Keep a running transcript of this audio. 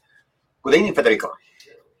Good evening, Federico.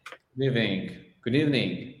 Good evening. Good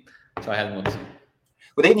evening. So Helmut.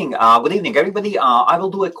 Good evening, everybody. I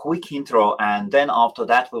will do a quick intro, and then after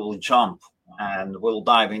that we will jump and we'll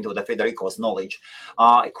dive into the Federico's knowledge.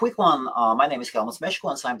 A quick one. My name is Helmut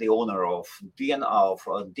Meshko, and I'm the owner of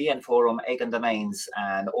DN Forum, Aiken Domains,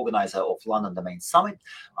 and organizer of London Domain Summit.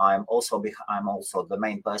 I'm also the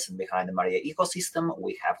main person behind the Maria ecosystem.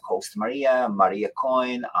 We have Host Maria, Maria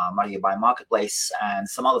Coin, Maria by Marketplace, and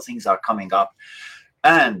some other things are coming up.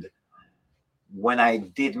 And when I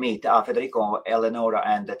did meet Federico, Eleonora,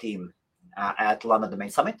 and the team at London Domain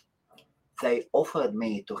Summit, they offered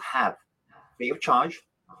me to have, free of charge,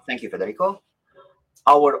 thank you, Federico,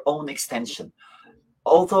 our own extension.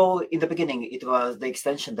 Although in the beginning, it was the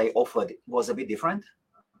extension they offered was a bit different.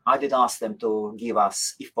 I did ask them to give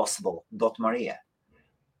us, if possible, .maria.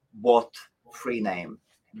 What Freename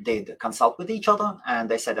did consult with each other, and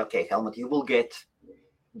they said, okay, Helmut, you will get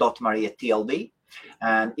 .maria TLD.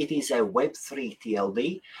 And it is a Web3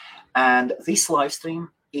 TLD. And this live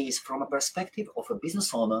stream is from a perspective of a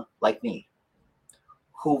business owner like me,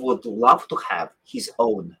 who would love to have his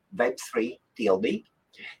own Web3 TLD.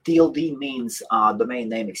 TLD means domain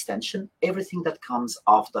name extension, everything that comes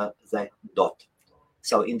after the dot.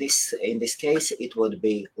 So in this case, it would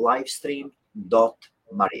be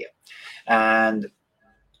livestream.maria. And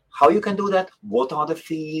how you can do that? What are the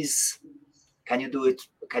fees? Can you do it?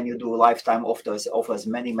 Can you do lifetime offers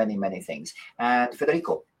many things? And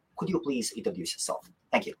Federico, could you please introduce yourself?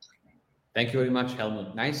 Thank you. Thank you very much,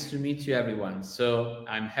 Helmut. Nice to meet you, everyone. So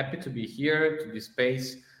I'm happy to be here to this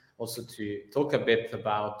space, also to talk a bit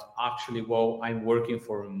about actually what I'm working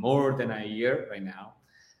for more than a year right now.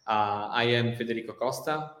 I am Federico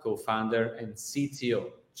Costa, co-founder and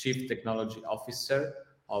CTO, Chief Technology Officer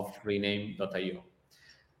of Freename.io.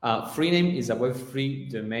 Freename is a Web3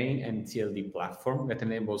 domain and TLD platform that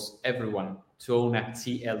enables everyone to own a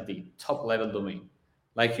TLD, top-level domain.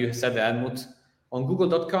 Like you said, Helmut, on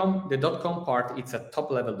Google.com, the .com part, it's a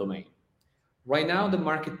top-level domain. Right now, the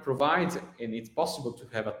market provides, and it's possible to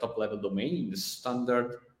have a top-level domain in the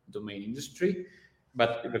standard domain industry,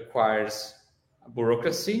 but it requires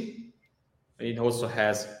bureaucracy. It also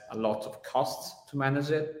has a lot of costs to manage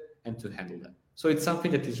it and to handle that. So it's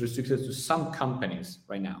something that is restricted to some companies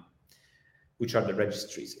right now, which are the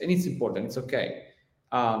registries. And it's important, it's okay.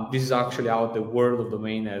 This is actually how the world of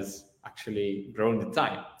domain has actually grown in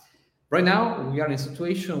time. Right now, we are in a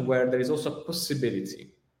situation where there is also a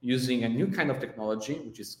possibility using a new kind of technology,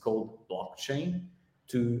 which is called blockchain,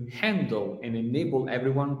 to handle and enable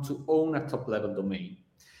everyone to own a top-level domain.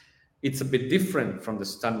 It's a bit different from the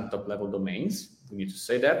standard top-level domains. We need to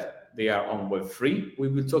say that. They are on Web3. We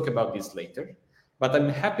will talk about this later. But I'm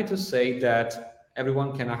happy to say that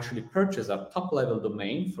everyone can actually purchase a top-level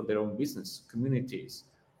domain for their own business, communities,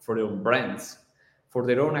 for their own brands, for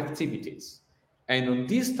their own activities. And on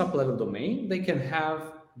this top-level domain, they can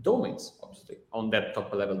have domains, obviously, on that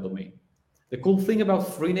top-level domain. The cool thing about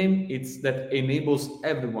Freename is that enables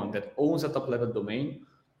everyone that owns a top-level domain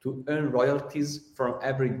to earn royalties from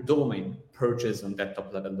every domain purchased on that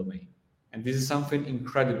top-level domain. And this is something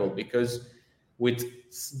incredible because with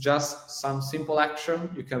just some simple action,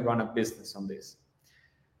 you can run a business on this.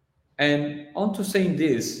 And on to saying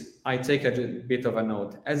this, I take a bit of a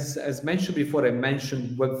note. As mentioned before, I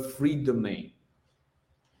mentioned Web3 domain.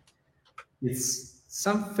 It's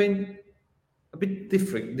something a bit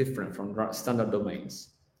different from standard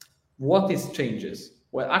domains. What is changes?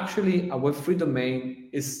 Well, actually, a Web3 domain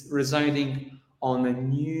is residing on a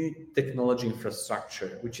new technology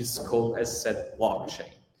infrastructure, which is called, as said, blockchain.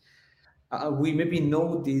 We maybe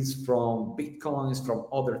know this from Bitcoins, from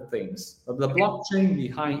other things, but the blockchain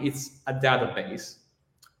behind it's a database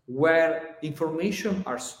where information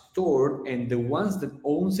are stored, and the ones that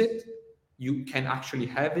owns it, you can actually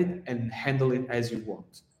have it and handle it as you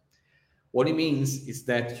want. What it means is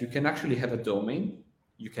that you can actually have a domain,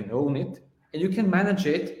 you can own it, and you can manage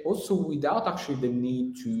it also without actually the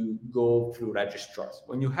need to go through registrars.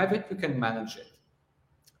 When you have it, you can manage it.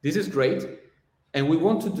 This is great. And we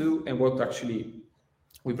want to do, and what actually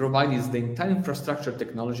we provide is the entire infrastructure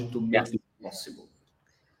technology to make it possible.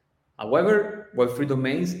 However, Web3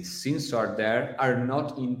 domains, since are there, are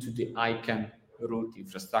not into the ICANN root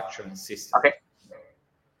infrastructure and system. Okay.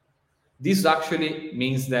 This actually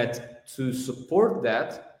means that to support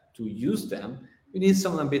that, to use them, we need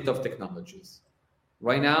a bit of technologies.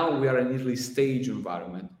 Right now, we are in an early stage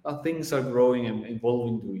environment, but things are growing and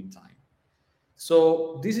evolving during time.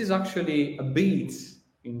 So this is actually a bit,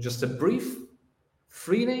 in just a brief,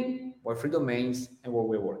 Freename, Web3 domains, and what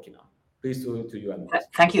we're working on. Please do it to you, Andres.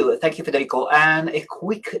 Thank you, Federico. And a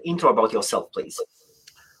quick intro about yourself, please.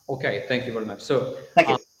 Okay, thank you very much. So, Thank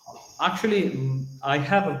you. actually, I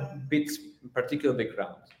have a bit particular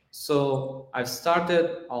background. So, I've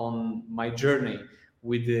started on my journey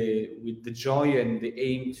with the joy and the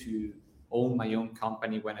aim to own my own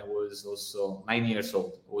company when I was also 9 years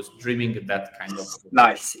old. I was dreaming of that kind of.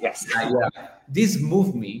 Nice. Yes. Yeah. This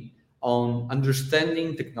moved me on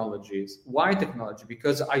understanding technologies. Why technology?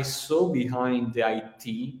 Because I saw behind the IT,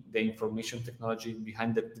 the information technology,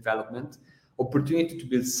 behind the development, opportunity to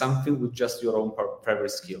build something with just your own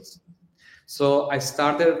favorite skills. So I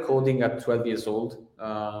started coding at 12 years old.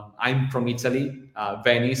 I'm from Italy,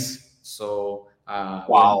 Venice. So we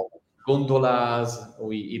Wow. gondolas,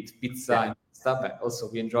 we eat pizza Yeah. and stuff, but also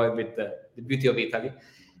we enjoy with the beauty of Italy.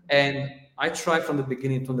 And I tried from the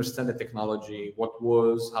beginning to understand the technology,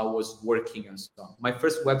 how it was working and so on. My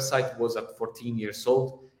first website was at 14 years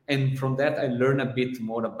old. And from that, I learned a bit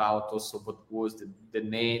more about also what was the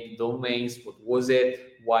name, domains, what was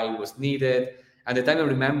it, why it was needed. At the time, I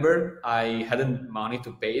remember I hadn't money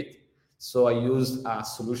to pay it. So I used a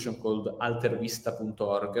solution called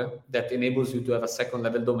altervista.org that enables you to have a second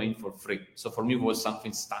level domain for free. So for me, it was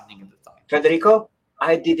something stunning at the time. Federico,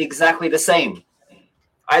 I did exactly the same.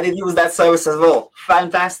 I did use that service as well.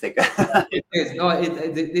 Fantastic.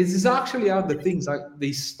 This is actually how the things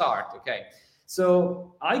they start. Okay,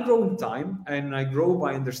 so I grow in time, and I grow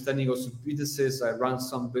by understanding also businesses. I run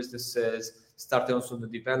some businesses, started also the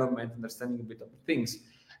development, understanding a bit of things,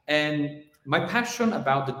 and my passion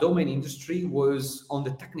about the domain industry was on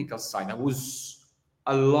the technical side. I was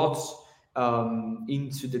a lot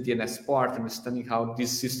into the DNS part, understanding how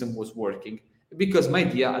this system was working, because my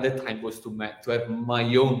idea at the time was to have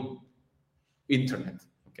my own internet.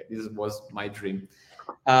 Okay, this was my dream.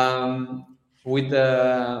 With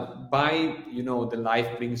the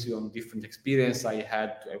life brings you on different experience. I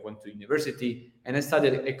went to university and I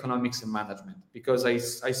studied economics and management because I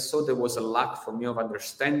saw there was a lack for me of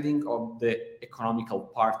understanding of the economical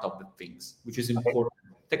part of the things, which is important.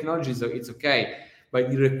 Technology it's okay,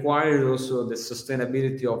 but it requires also the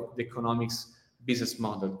sustainability of the economics business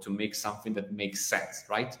model to make something that makes sense,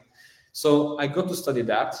 right? So I got to study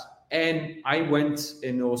that, and I went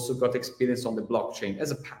and also got experience on the blockchain as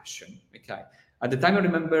a passion. Okay. At the time, I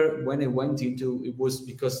remember when I went into it was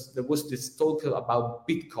because there was this talk about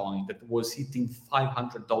Bitcoin that was hitting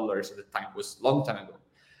 $500 at the time. It was a long time ago.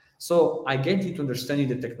 So I get into understanding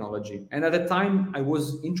the technology. And at the time, I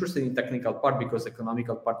was interested in technical part because the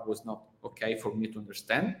economical part was not okay for me to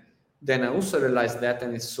understand. Then I also realized that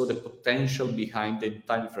and I saw the potential behind the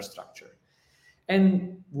entire infrastructure.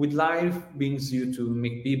 And with life brings you to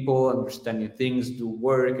meet people, understanding things, do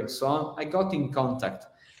work, and so on. I got in contact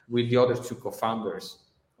with the other two co-founders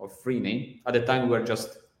of Freename. At the time, we were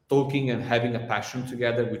just talking and having a passion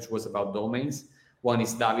together, which was about domains. One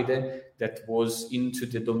is Davide, that was into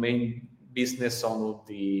the domain business on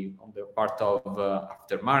the part of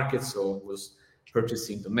aftermarket, so it was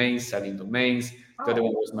purchasing domains, selling domains. The other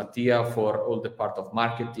one was Mattia for all the part of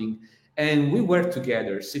marketing. And we were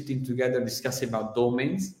together, sitting together, discussing about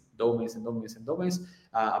domains,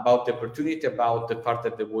 about the opportunity, about the part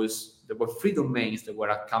that there were 3 domains that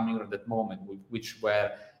were coming at that moment, which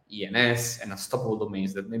were ENS and unstoppable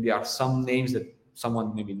domains that maybe are some names that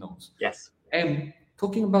someone maybe knows. Yes. And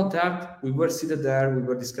talking about that, we were seated there, we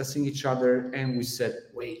were discussing each other, and we said,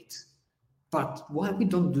 wait, but why we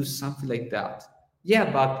don't do something like that?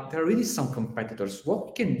 Yeah, but there are really some competitors. What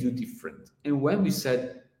we can do different? And when we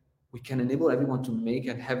said we can enable everyone to make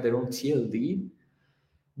and have their own TLD,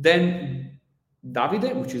 then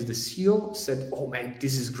Davide, which is the CEO, said, oh man,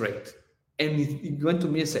 this is great. And he went to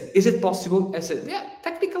me and said, is it possible? I said, yeah,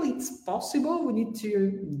 technically it's possible. We need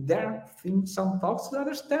to think some thoughts to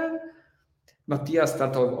understand. Mattia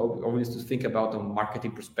started always to think about a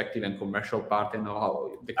marketing perspective and commercial part and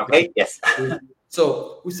how. Yes.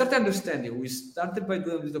 So we started understanding. We started by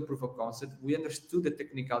doing a little proof of concept. We understood the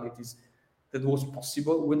technicalities that was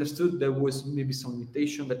possible. We understood there was maybe some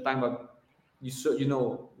limitation at the time, but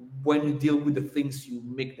when you deal with the things, you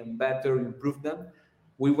make them better, you improve them.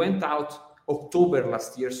 We went out October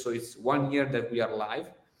last year, so it's 1 year that we are live,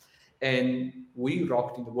 and we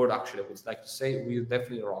rocked in the world. Actually, I would like to say we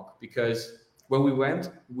definitely rock, because when we went,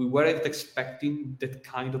 we weren't expecting that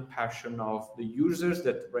kind of passion of the users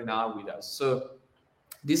that right now are with us. So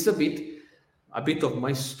this is a bit of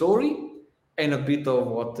my story and a bit of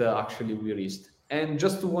what actually we reached. And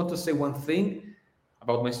just to want to say one thing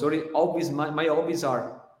about my story, my hobbies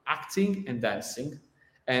are acting and dancing.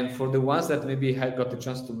 And for the ones that maybe had got the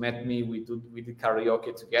chance to meet me, we did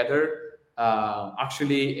karaoke together.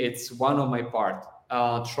 Actually, it's one of my part.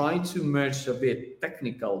 Trying to merge a bit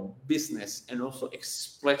technical, business, and also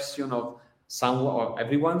expression of someone or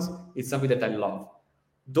everyone's, it's something that I love.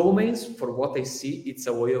 Domains, for what I see, it's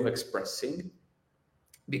a way of expressing,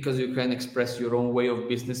 because you can express your own way of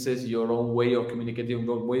businesses, your own way of communicating,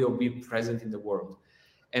 your own way of being present in the world.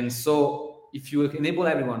 And so if you enable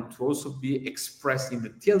everyone to also be expressed in the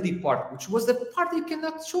TLD part, which was the part you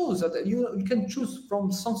cannot choose, you can choose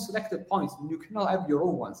from some selected points, and you cannot have your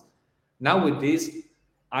own ones. Now with this,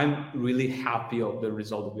 I'm really happy of the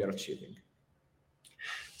result we are achieving.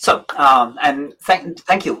 So, and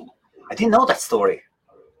thank you. I didn't know that story.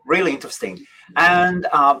 Really interesting. And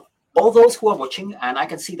all those who are watching, and I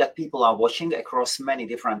can see that people are watching across many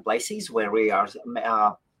different places where we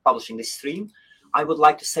are publishing this stream, I would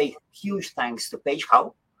like to say huge thanks to Paige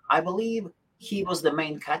Howe. I believe he was the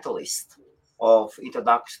main catalyst of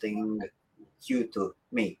introducing you to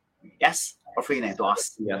me. Yes? Or Freename to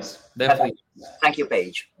us. Yes, definitely. Thank you,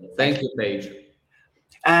 Paige. Thank you, Paige.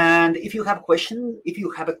 And if you have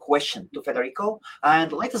a question to Federico,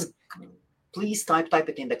 and let us please type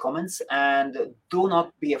it in the comments, and do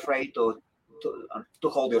not be afraid to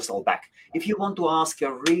hold yourself back. If you want to ask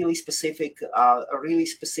a really specific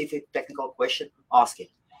technical question, ask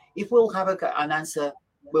it. If we'll have an answer,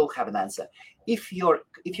 we'll have an answer. If your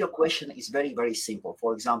question is very, very simple,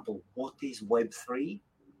 for example, what is Web3?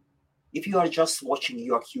 If you are just watching,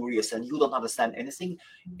 you are curious and you don't understand anything,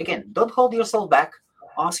 again, don't hold yourself back.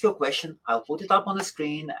 Ask your question. I'll put it up on the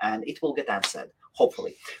screen and it will get answered,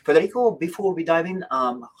 hopefully. Federico, before we dive in,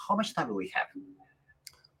 how much time do we have?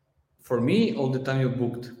 For me, all the time you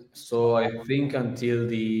booked. So I think until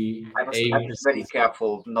the I was very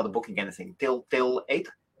careful not booking anything. Till 8?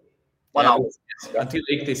 1 yeah, hour. Yes. Until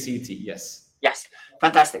 8 CET, yes. Yes,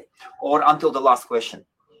 fantastic. Or until the last question.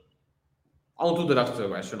 I'll do the last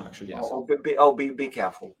question, actually, yes. Be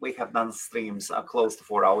careful. We have done streams close to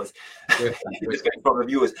 4 hours. From the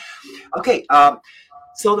viewers. Okay,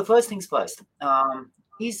 so the first things first.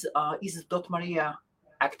 Is .Maria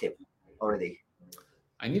active already?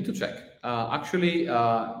 I need to check. Actually, they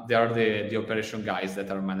are the operation guys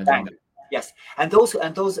that are managing that. Yes, and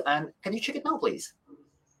can you check it now, please?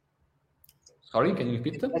 Sorry, can you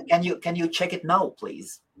repeat that? Can you check it now,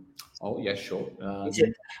 please? Oh, yeah, sure.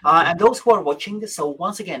 And those who are watching, so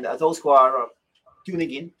once again, those who are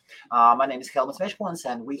tuning in, my name is Helmut Meshkowans,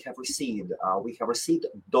 and we have received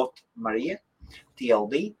 .Maria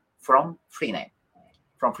TLD from Freename.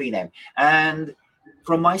 And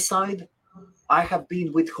from my side, I have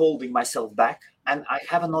been withholding myself back, and I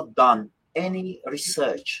have not done any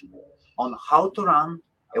research on how to run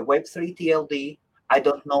a Web3 TLD. I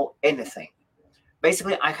don't know anything.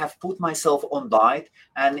 Basically, I have put myself on diet,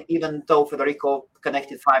 and even though Federico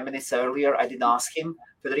connected 5 minutes earlier, I did ask him,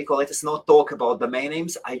 Federico, let us not talk about domain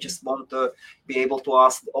names. I just want to be able to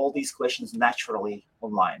ask all these questions naturally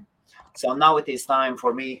online. So now it is time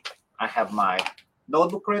for me. I have my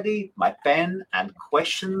notebook ready, my pen and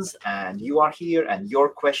questions, and you are here and your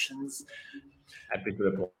questions. Happy to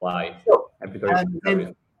reply.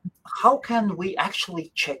 And how can we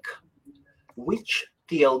actually check which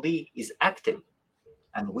TLD is active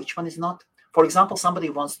and which one is not? For example, somebody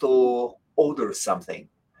wants to order something.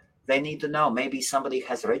 They need to know, maybe somebody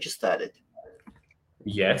has registered it.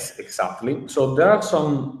 Yes, exactly. So there are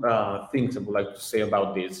some things I would like to say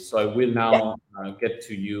about this. So I will now get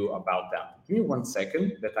to you about that. Give me 1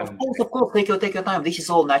 second. Of course, take your time. This is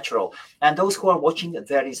all natural. And those who are watching,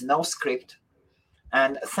 there is no script.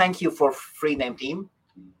 And thank you for Freename team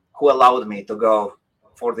who allowed me to go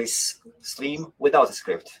for this stream without a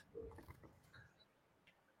script.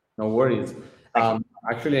 No worries.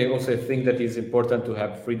 Actually, I also think that it's important to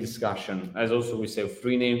have free discussion. As also we say,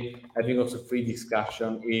 Freename, I think also free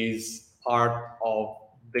discussion is part of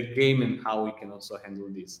the game and how we can also handle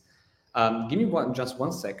this. Give me just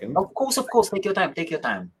 1 second. Of course. Take your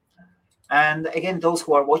time. And again, those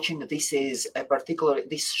who are watching, this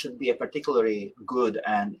should be a particularly good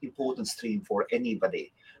and important stream for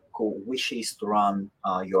anybody who wishes to run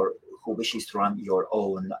your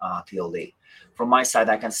own TLD. From my side,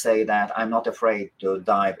 I can say that I'm not afraid to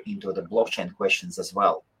dive into the blockchain questions as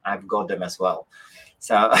well. I've got them as well.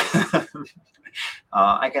 So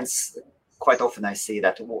I can quite often I see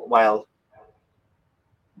that while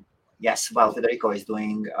Federico is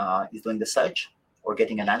doing the search or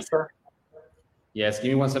getting an answer. Yes, give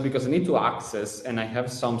me 1 second because I need to access, and I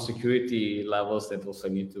have some security levels that also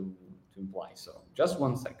need to imply. So just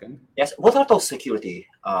 1 second. Yes, what are those security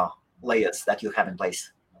layers that you have in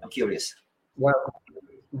place? I'm curious. Well,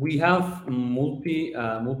 we have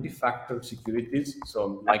multi-factor securities,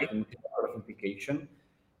 so like multi-factor authentication,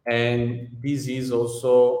 and this is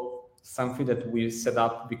also something that we set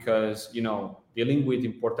up because dealing with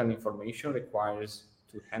important information requires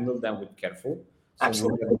to handle them with careful. So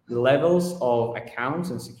Absolutely. levels of accounts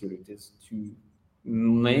and securities to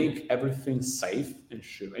make everything safe and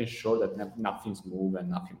ensure that nothing's moved and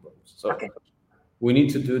nothing goes. So we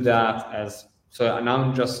need to do that so now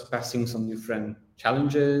I'm just passing some different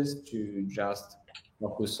challenges to just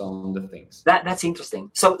focus on the things. That's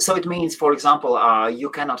interesting. So it means, for example, you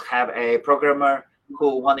cannot have a programmer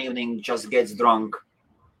who one evening just gets drunk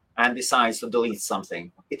and decides to delete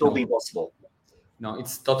something. It will be impossible. No,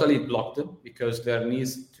 it's totally blocked because there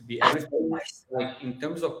needs to be everything. Nice. Like in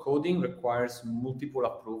terms of coding, requires multiple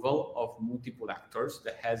approval of multiple actors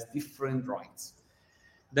that has different rights.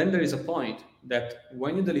 Then there is a point that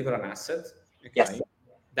when you deliver an asset,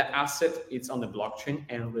 the asset is on the blockchain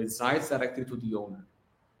and resides directly to the owner.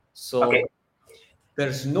 So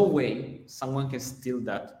there's no way someone can steal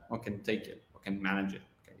that or can take it or can manage it.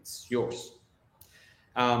 Okay, it's yours.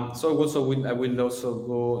 So also I will also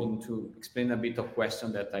go into explain a bit of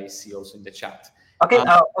question that I see also in the chat. We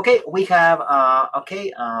have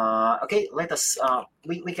let us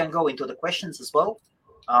we can go into the questions as well.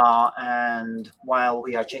 And while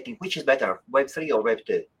we are checking, which is better, Web3 or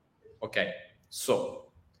Web2? Okay,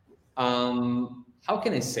 so how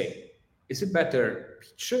can I say? Is it better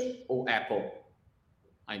peach or apple?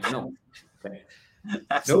 I don't know. Okay.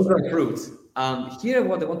 Those are fruits. Here,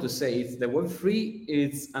 what I want to say is the Web3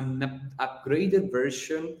 is an upgraded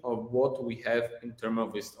version of what we have in terms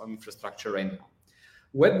of infrastructure right now.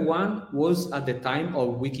 Web 1 was at the time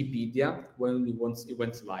of Wikipedia when it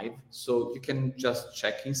went live. So you can just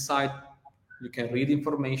check inside, you can read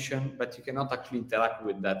information, but you cannot actually interact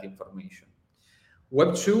with that information.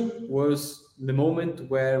 Web 2 was the moment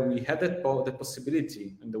where we had the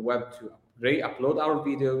possibility in the web to upload our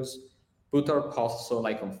videos, put our posts, so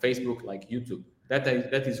like on Facebook, like YouTube. That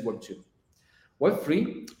is Web 2. Web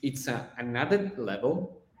 3, it's another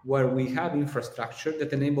level where we have infrastructure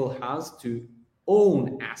that enable us to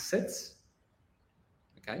own assets,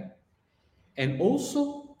 okay? And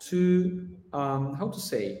also to,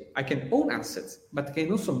 I can own assets, but I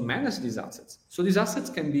can also manage these assets. So these assets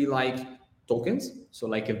can be like tokens, so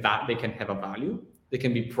like they can have a value. They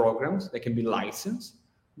can be programs, they can be licensed,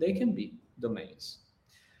 they can be domains.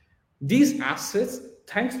 These assets,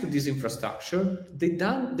 thanks to this infrastructure, they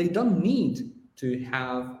don't need to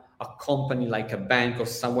have a company like a bank or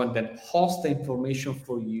someone that hosts the information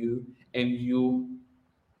for you and you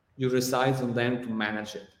reside on them to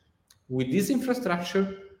manage it. With this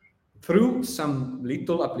infrastructure, through some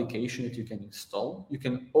little application that you can install, you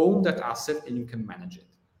can own that asset and you can manage it.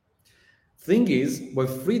 Thing is,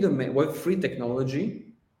 Web3 technology,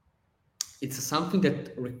 it's something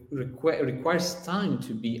that requires time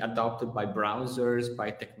to be adopted by browsers, by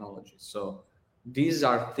technology. So these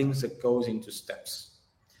are things that goes into steps.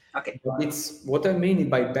 Okay. But it's what I mean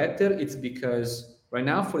by better. It's because right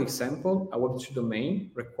now, for example, a Web2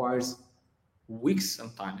 domain requires weeks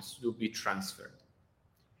sometimes to be transferred.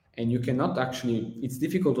 And you cannot actually, it's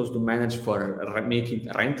difficult also to manage for making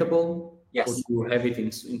it rentable or to have it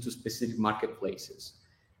into specific marketplaces.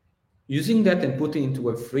 Using that and putting it into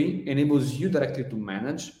Web3 enables you directly to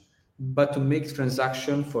manage, but to make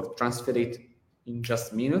transaction for transfer it in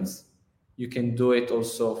just minutes. You can do it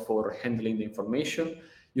also for handling the information.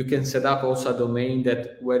 You can set up also a domain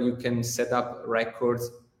where you can set up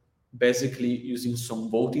records basically using some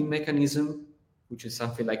voting mechanism, which is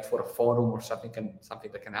something like for a forum or something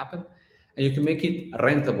that can happen. And you can make it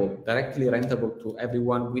rentable, directly rentable to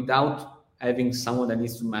everyone without having someone that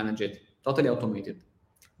needs to manage it, totally automated.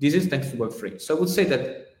 This is thanks to Web3. So I would say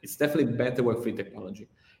that it's definitely better Web3 technology.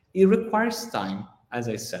 It requires time, as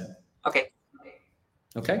I said.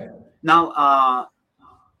 Okay. Now,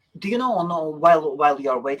 do you know while you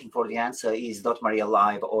are waiting for the answer, is .Maria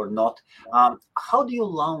live or not? How do you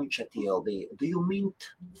launch a TLD? Do you mint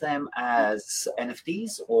them as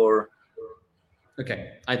NFTs or?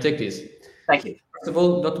 Okay, I take this. Thank you. First of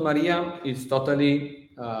all, .Maria is totally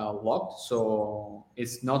locked, so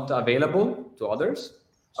it's not available to others.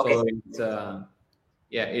 So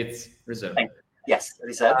it's reserved. Yes,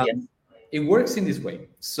 reserved. Yes. It works in this way.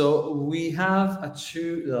 So we have a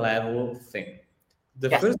 2-level thing. The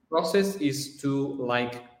first process is to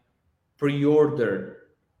pre-order.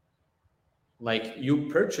 Like you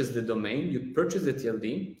purchase the domain, you purchase the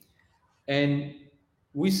TLD, and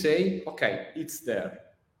we say, okay, it's there.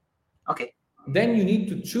 Okay. Then you need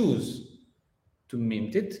to choose to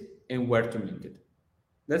mint it and where to mint it.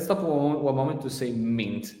 Let's stop one moment to say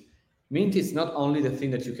mint. Mint is not only the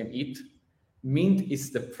thing that you can eat. Mint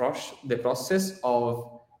is the process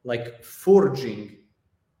of forging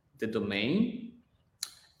the domain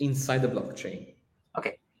inside the blockchain.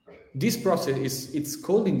 Okay. This process it's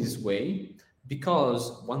called in this way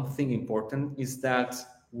because one thing important is that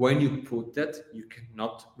when you put it, you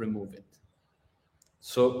cannot remove it.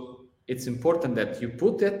 So it's important that you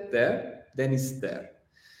put it there, then it's there.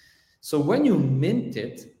 So when you mint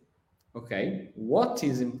it, okay, what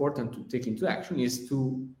is important to take into action is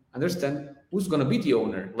to understand who's going to be the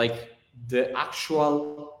owner, like the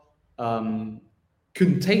actual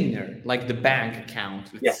container, like the bank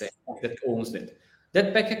account, let's say, that owns it.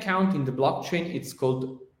 That bank account in the blockchain, it's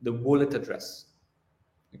called the wallet address.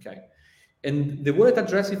 Okay. And the wallet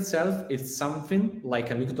address itself is something like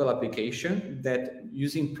a little application that,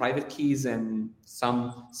 using private keys and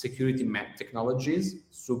some security technologies,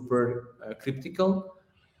 super cryptical,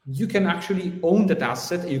 you can actually own that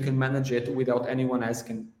asset and you can manage it without anyone else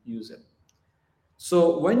can use it.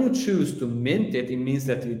 So when you choose to mint it, it means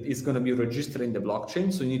that it is going to be registered in the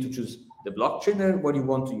blockchain. So you need to choose the blockchain and what you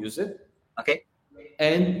want to use it. Okay.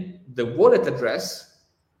 And the wallet address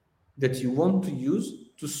that you want to use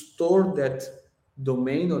to store that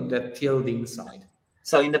domain or that TLD inside.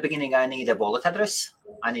 So in the beginning, I need a wallet address.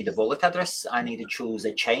 I need to choose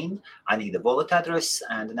a chain. I need a wallet address.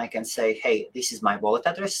 And then I can say, hey, this is my wallet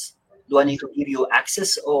address. Do I need to give you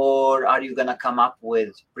access, or are you going to come up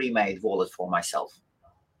with pre-made wallet for myself?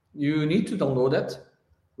 You need to download it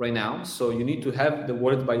right now. So you need to have the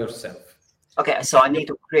wallet by yourself. Okay, so I need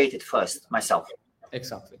to create it first myself.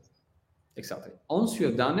 Exactly. Once you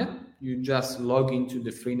have done it, you just log into the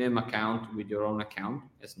Freename account with your own account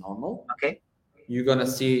as normal. Okay. You're gonna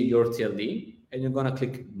see your TLD, and you're gonna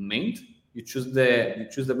click mint. You choose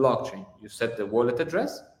the blockchain. You set the wallet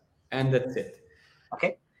address, and that's it.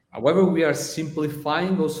 Okay. However, we are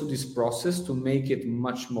simplifying also this process to make it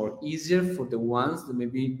much more easier for the ones that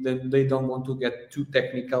maybe they don't want to get too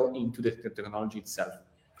technical into the technology itself.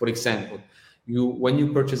 For example, when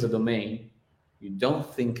you purchase a domain, you don't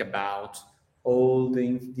think about all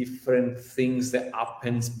the different things that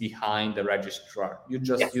happens behind the registrar. You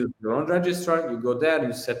just use your own registrar, you go there,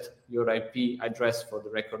 you set your IP address for the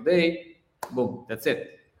record date, boom, that's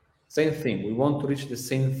it. Same thing, we want to reach the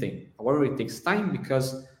same thing. However, it takes time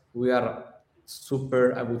because we are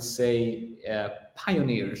super, I would say,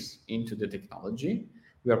 pioneers into the technology.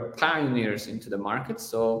 We are pioneers into the market.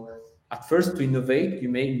 So at first, to innovate, you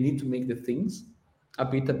may need to make the things a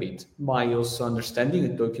bit by also understanding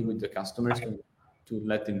and talking with the customers to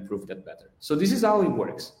let them improve that better. So this is how it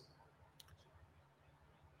works.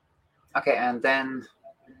 Okay, and then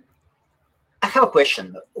I have a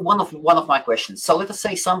question. One of my questions. So let us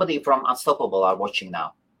say somebody from Unstoppable are watching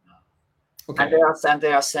now. Okay. And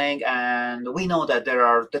they are saying, and we know that there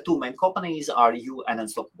are the two main companies are you and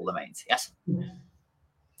Unstoppable Domains. Yes.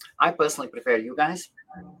 I personally prefer you guys,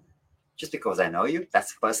 just because I know you.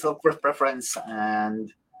 That's personal preference,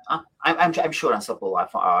 and I'm sure Unstoppable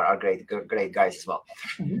are great guys as well.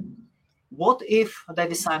 Mm-hmm. What if they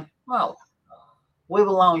decide, well, we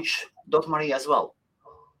will launch .Maria as well?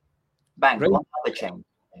 Bang, on the chain.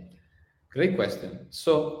 Great question.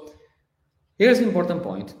 So here's an important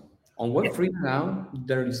point. On Web3 now,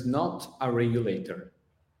 there is not a regulator.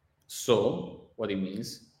 So what it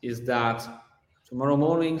means is that tomorrow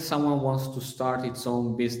morning, someone wants to start its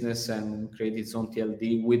own business and create its own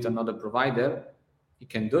TLD with another provider, he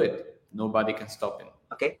can do it. Nobody can stop him.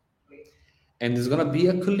 Okay. And there's going to be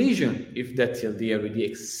a collision if that TLD already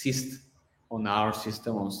exists on our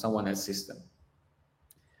system, on someone else's system.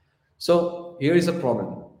 So here is a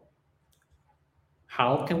problem.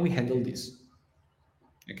 How can we handle this?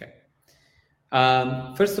 Okay.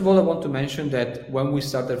 First of all, I want to mention that when we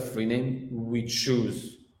started Freename, we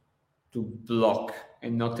choose to block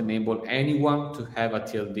and not enable anyone to have a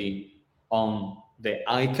TLD on the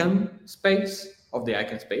icon space of the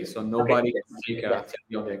icon space. So nobody can take a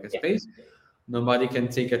TLD on the icon space. Nobody can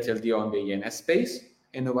take a TLD on the ENS space,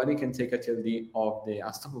 and nobody can take a TLD of the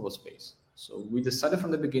Unstoppable space. So we decided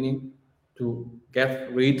from the beginning to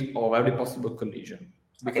get rid of every possible collision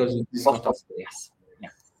because it's not possible. Yes.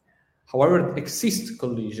 However, exists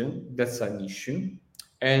collision, that's an issue.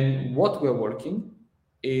 And what we're working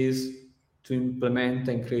is to implement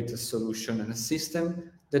and create a solution and a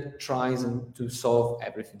system that tries to solve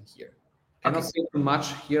everything here. I cannot say too much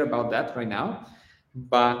here about that right now,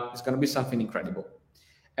 but it's going to be something incredible.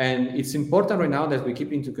 And it's important right now that we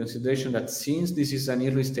keep into consideration that since this is an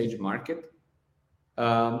early stage market,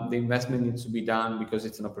 the investment needs to be done because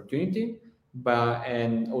it's an opportunity.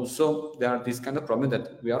 And also there are this kind of problem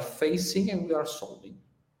that we are facing and we are solving.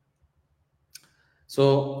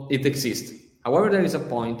 So it exists. However, there is a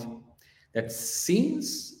point that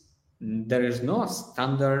since there is no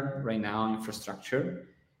standard right now infrastructure,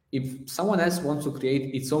 if someone else wants to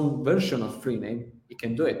create its own version of Freename, it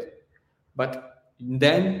can do it. But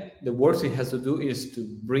Then the work it has to do is to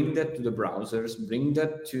bring that to the browsers, bring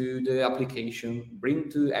that to the application, bring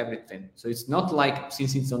to everything. So it's not like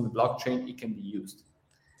since it's on the blockchain, it can be used.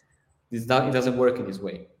 It doesn't work in this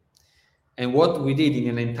way. And what we did in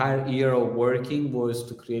an entire year of working was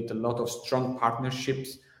to create a lot of strong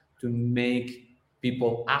partnerships to make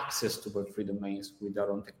people access to Web3 domains with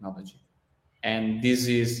their own technology. And this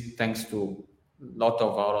is thanks to a lot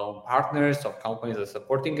of our own partners, of companies that are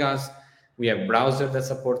supporting us. We have browsers that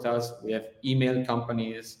support us. We have email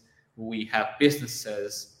companies. We have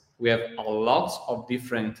businesses. We have a lot of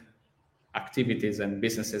different activities and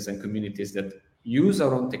businesses and communities that use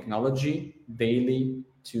our own technology daily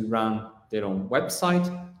to run their own website,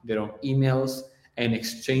 their own emails, and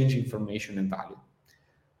exchange information and value.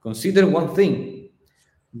 Consider one thing.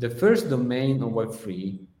 The first domain of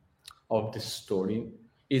Web3 of the story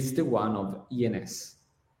is the one of ENS.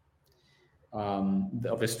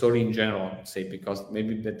 Of a story in general, say, because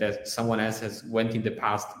maybe that someone else has went in the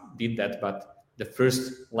past, did that, but the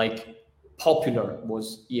first popular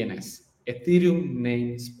was ENS, Ethereum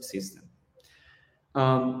Name System.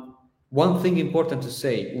 One thing important to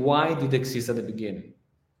say, why did it exist at the beginning?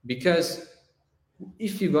 Because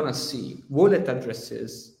if you're gonna see wallet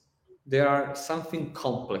addresses, there are something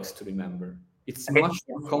complex to remember. It's much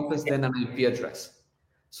more complex than an IP address.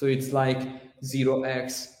 So it's like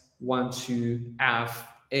 0x12f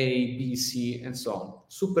A, B, C, and so on.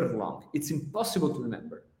 Super long. It's impossible to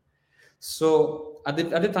remember. So at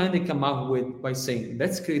the time they come up by saying,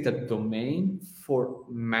 let's create a domain for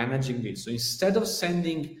managing this. So instead of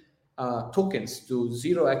sending tokens to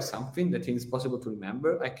 0x something that is possible to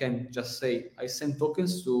remember, I can just say, I send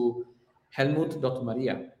tokens to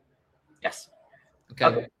helmut.maria. Yes.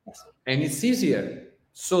 Okay. Yes. And it's easier.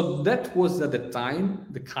 So that was at the time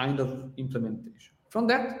the kind of implementation. From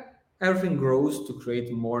that, everything grows to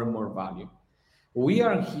create more and more value. We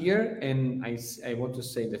are here, and I want to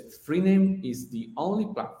say that Freename is the only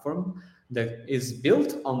platform that is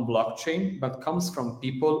built on blockchain, but comes from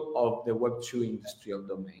people of the Web2 industry of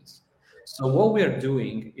domains. So what we are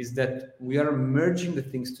doing is that we are merging the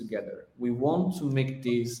things together. We want to make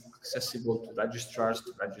this accessible to registrars,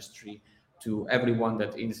 to registry, to everyone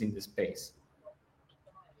that is in the space.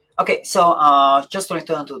 Okay, so just to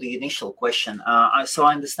return to the initial question, so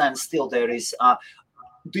I understand still there is.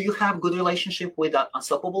 Do you have good relationship with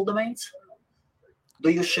unstoppable domains?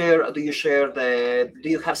 Do you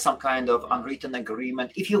have some kind of unwritten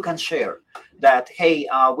agreement, if you can share, that hey,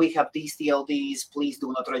 we have these TLDs, please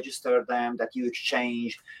do not register them, that you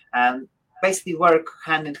exchange and basically work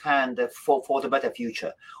hand in hand for the better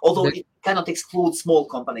future, although it cannot exclude small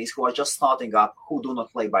companies who are just starting up, who do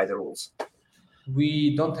not play by the rules?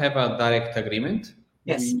 We don't have a direct agreement.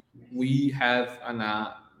 Yes. We have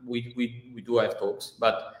we do have talks,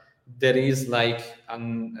 but there is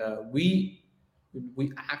we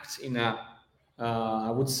act in a I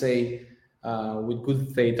would say with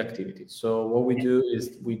good faith activity. So what we do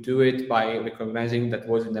is we do it by recognizing that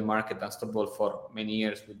was in the market unstoppable for many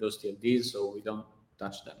years with those TLDs, so we don't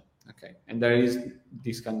touch them. Okay, and there is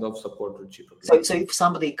this kind of support reciprocally. So if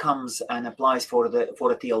somebody comes and applies for a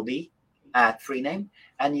TLD at Freename,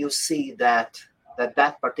 and you see that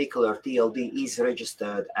particular TLD is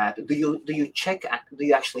registered at, do you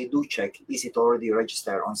actually check is it already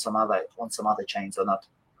registered on some other chains or not?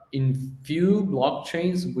 In few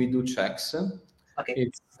blockchains we do checks. Okay.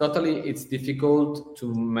 It's difficult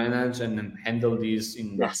to manage and handle this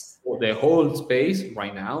in the whole space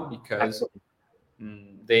right now, because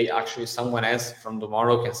they actually, someone else from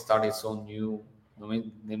tomorrow can start its own new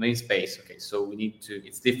domain space. Okay, so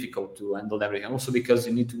it's difficult to handle everything. Also because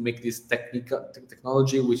you need to make this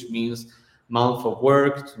technology, which means month of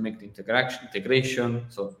work to make the integration.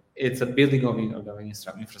 So it's a building of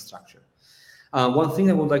infrastructure. One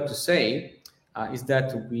thing I would like to say is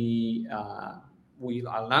that we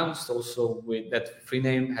announced also that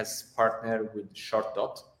Freename has partnered with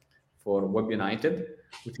ShortDot for Web United,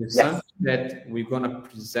 which is something that we're going to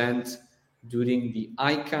present during the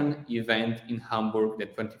ICANN event in Hamburg, the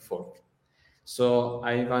 24th. So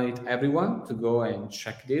I invite everyone to go and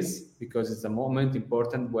check this, because it's a moment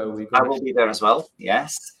important where I will be there as well.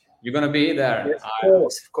 Yes. You're going to be there?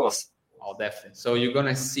 Yes, of course. Oh, definitely. So you're going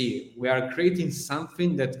to see, we are creating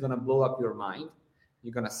something that's going to blow up your mind.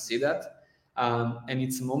 You're going to see that. And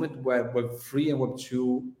it's a moment where Web3 and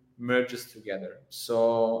Web2 merges together.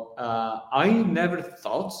 So I never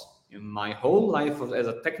thought in my whole life as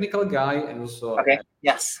a technical guy, and also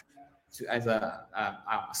as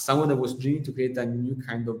someone that was dreaming to create a new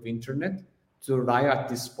kind of internet, to arrive at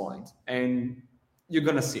this point. And you're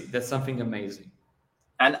going to see, that's something amazing.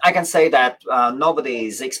 And I can say that nobody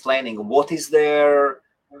is explaining what is there.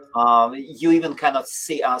 You even cannot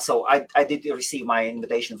see. So I did receive my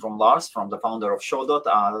invitation from Lars, from the founder of Showdot,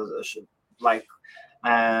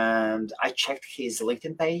 and I checked his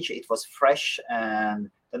LinkedIn page. It was fresh, and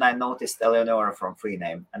then I noticed Eleonora from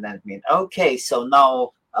Freename, and then it meant okay. So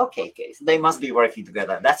now, okay, they must be working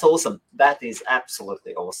together. That's awesome. That is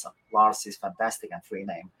absolutely awesome. Lars is fantastic, and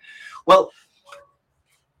Freename. Well,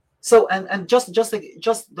 so and just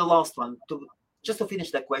the last one to finish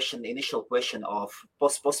the initial question of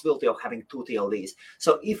possibility of having two TLDs.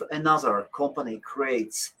 So if another company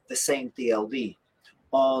creates the same TLD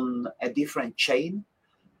on a different chain,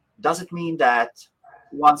 does it mean that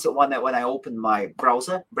when I open my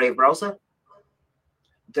browser, Brave browser,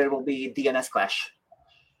 there will be DNS clash?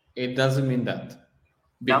 It doesn't mean that,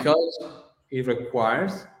 because it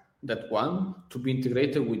requires that one to be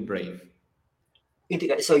integrated with Brave.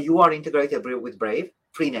 So you are integrated with Brave?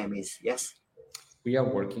 Freename is, yes? We are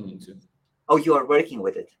working into. Oh, you are working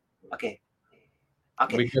with it. Okay.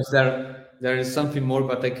 Because there is something more,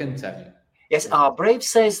 but I can tell you. Yes, Brave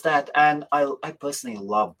says that, and I personally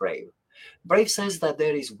love Brave. Brave says that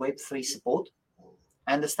there is Web3 support.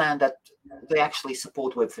 I understand that they actually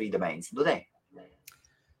support Web3 domains, do they?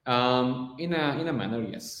 In a manner,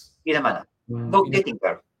 yes. In a manner. Getting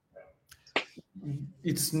there.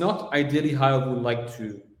 It's not ideally how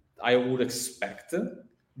I would expect,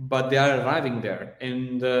 but they are arriving there.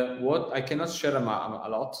 And what I cannot share a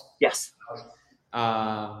lot. Yes.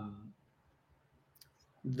 I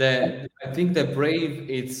think that Brave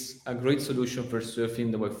is a great solution for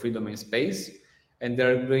surfing the Web3 domain space, and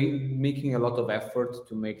they're making a lot of effort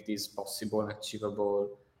to make this possible and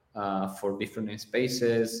achievable for different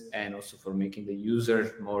spaces, and also for making the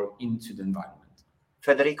user more into the environment.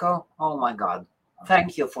 Federico, oh my God,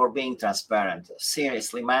 thank you for being transparent.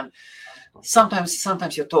 Seriously, man.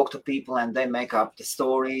 Sometimes you talk to people and they make up the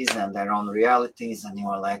stories and their own realities, and you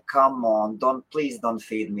are like, come on, please don't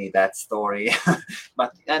feed me that story.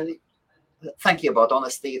 And thank you about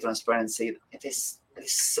honesty, transparency. It is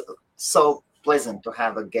so pleasant to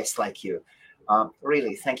have a guest like you.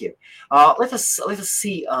 Really, thank you. Let us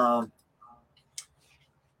see.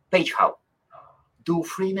 Page how. Do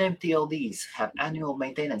Freename TLDs have annual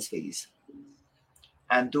maintenance fees?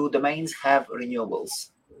 And do domains have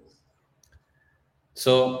renewables?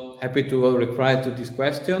 So happy to reply to this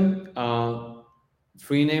question.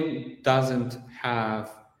 Freename doesn't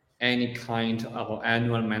have any kind of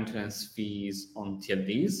annual maintenance fees on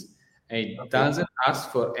TLDs. It doesn't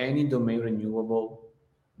ask for any domain renewable,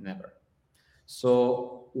 never.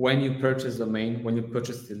 So when you purchase domain, when you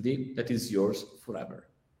purchase TLD, that is yours forever.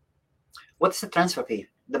 What's the transfer fee?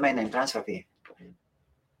 Domain name transfer fee?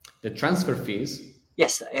 The transfer fees?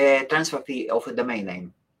 Yes, transfer fee of a domain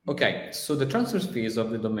name. Okay, so the transfer fees of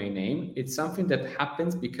the domain name, it's something that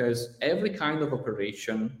happens because every kind of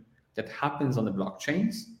operation that happens on the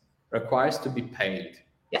blockchains requires to be paid.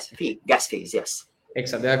 Yes, gas fees, yes.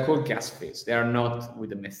 Exactly, they are called gas fees. They are not with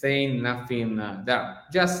the methane, nothing.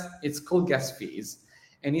 It's called gas fees.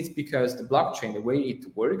 And it's because the blockchain, the way it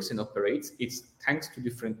works and operates, it's thanks to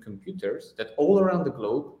different computers that all around the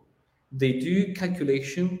globe, they do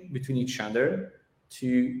calculation between each other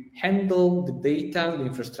to handle the data, the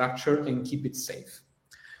infrastructure, and keep it safe.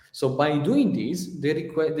 So by doing this, they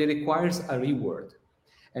requires a reward.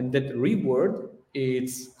 And that reward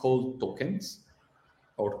is called tokens,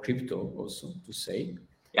 or crypto also to say.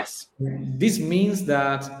 Yes. This means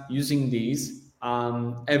that using these,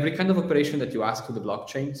 every kind of operation that you ask to the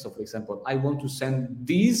blockchain, so for example, I want to send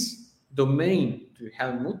this domain to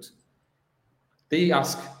Helmut, they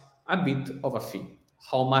ask a bit of a fee.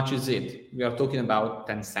 How much is it? We are talking about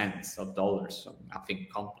 10 cents of dollars, so nothing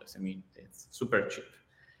complex. I mean, it's super cheap.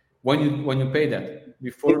 When you pay that,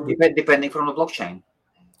 depending from the blockchain.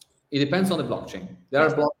 It depends on the blockchain. There are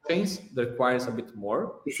blockchains that requires a bit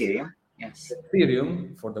more. Ethereum, yes.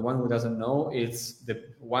 Ethereum, for the one who doesn't know, it's the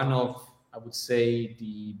one of, I would say,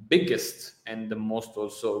 the biggest and the most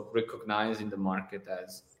also recognized in the market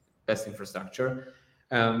as best infrastructure.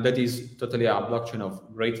 That is totally a blockchain of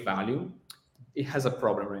great value. It has a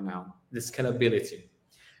problem right now, the scalability.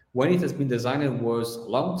 When it has been designed, it was a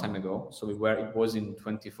long time ago, so it was in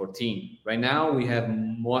 2014. Right now, we have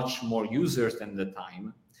much more users than the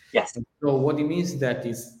time. Yes. And so what it means that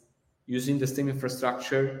is using the same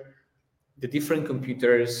infrastructure, the different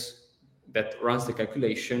computers that runs the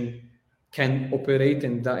calculation can operate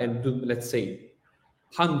and do, let's say,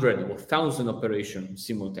 100 or 1,000 operations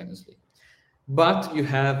simultaneously. But you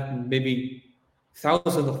have maybe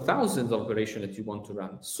thousands of operations that you want to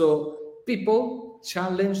run. So people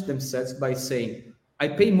challenge themselves by saying, I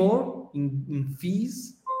pay more, in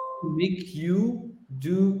fees to make you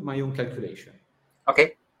do my own calculation.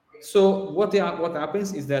 Okay. So what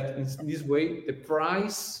happens is that in this way, the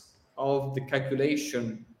price of the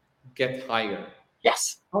calculation get higher.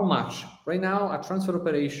 Yes. How much? Right now, a transfer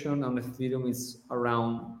operation on Ethereum is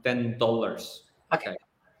around $10. Okay.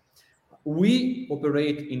 We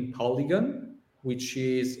operate in Polygon, which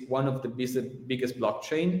is one of the biggest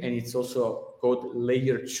blockchain, and it's also called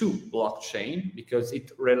layer 2 blockchain because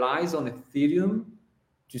it relies on Ethereum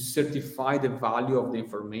to certify the value of the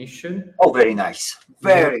information. Oh, very nice.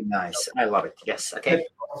 Very nice. I love it. Yes. Okay.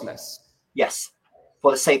 Less. Yes.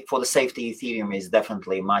 For the safety, Ethereum is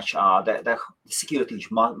definitely much. The security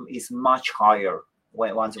is much higher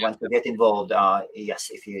once you get involved. Yes,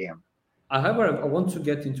 Ethereum. However, I want to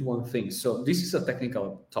get into one thing. So this is a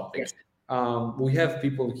technical topic. Yes. We have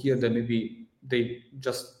people here that maybe they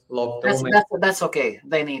just love that's okay.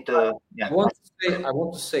 They need to. Yeah. I want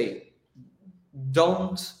to say,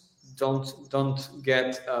 don't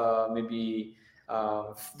get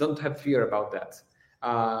don't have fear about that.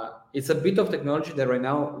 It's a bit of technology that right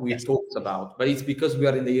now we talked about, but it's because we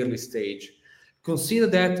are in the early stage. Consider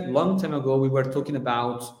that long time ago we were talking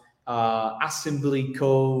about assembly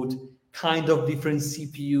code, kind of different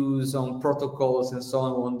CPUs on protocols and so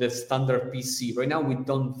on the standard PC. Right now we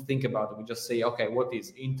don't think about it. We just say, okay, what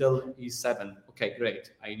is Intel E7? Okay,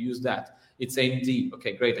 great, I use that. It's AMD.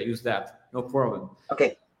 Okay, great, I use that. No problem.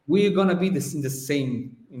 Okay. We're gonna be in the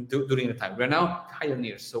same during the time. We're now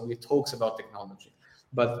pioneers, so we talk about technology.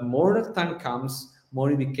 But more the time comes,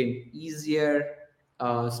 more it became easier,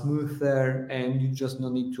 smoother, and you just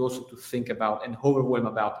don't need to also to think about and overwhelm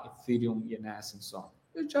about Ethereum, ENS, and so on.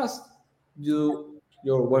 You just do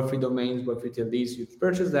your Web3 domains, Web3 TLDs, you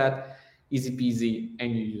purchase that, easy peasy,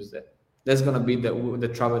 and you use that. That's gonna be the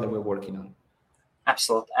travel that we're working on.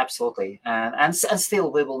 Absolutely, and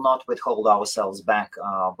still we will not withhold ourselves back.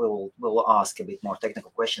 We'll ask a bit more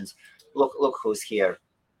technical questions. Look who's here.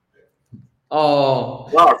 Oh,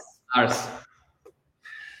 Lars.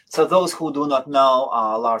 So those who do not know,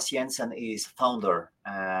 Lars Jensen is founder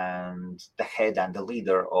and the head and the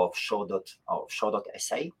leader of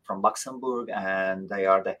Show.sa from Luxembourg, and they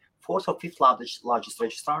are the fourth or fifth largest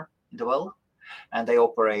registrar in the world, and they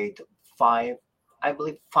operate five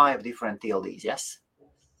different TLDs.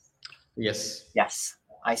 Yes.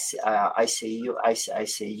 I see you.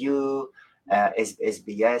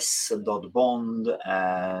 SBS.bond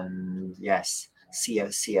and yes,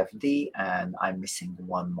 CFD, and I'm missing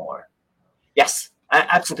one more. Yes,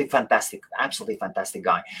 absolutely fantastic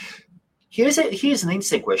guy. Here's an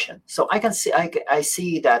interesting question. So I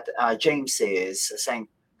see that James is saying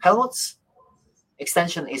Helmut's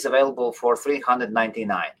extension is available for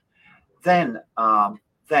 $399. Then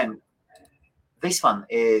this one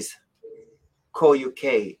is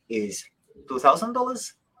Co-UK is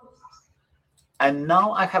 $2,000. And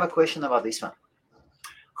now I have a question about this one.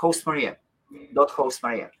 Host Maria.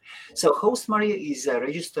 So Host Maria is a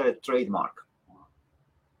registered trademark.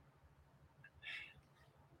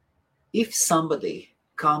 If somebody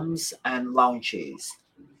comes and launches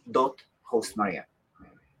 .Host Maria,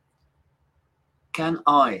 can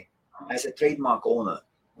I, as a trademark owner,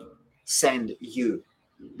 send you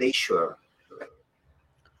the issuer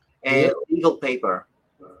a legal paper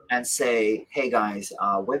and say, hey guys,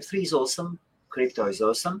 Web3 is awesome, crypto is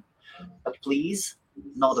awesome, but please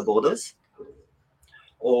know the borders.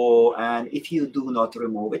 And if you do not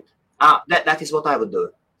remove it, that is what I would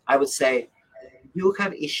do. I would say, you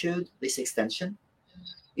have issued this extension.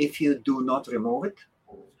 If you do not remove it,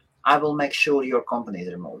 I will make sure your company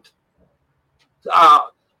is removed.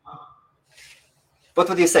 What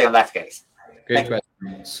would you say on that case? Great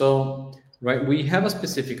question. So, right, we have a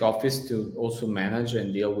specific office to also manage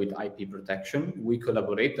and deal with IP protection. We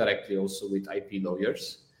collaborate directly also with IP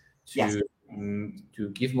lawyers to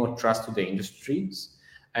give more trust to the industries.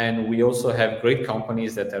 And we also have great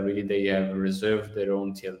companies that they have reserved their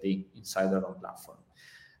own TLD inside their own platform.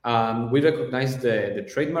 We recognize the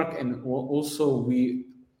trademark, and also we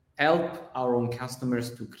help our own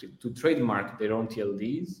customers to trademark their own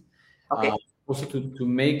TLDs. Okay. Also to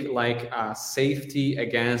make like a safety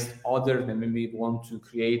against others that maybe want to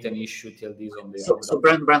create an issue TLDs on the so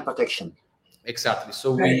brand protection. Exactly.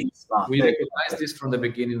 So we recognized this from the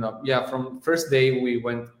beginning from first day it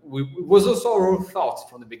was also our own thoughts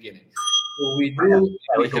from the beginning. So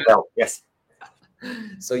yes.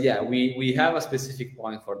 So we have a specific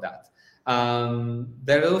point for that.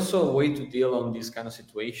 There is also a way to deal on this kind of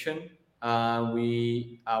situation.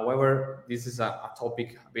 However, this is a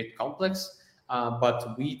topic a bit complex.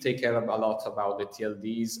 but we take care of a lot about the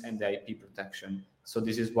TLDs and the IP protection. So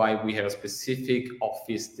this is why we have a specific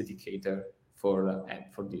office dedicated for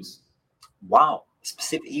this. Wow,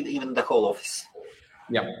 specific, even the whole office.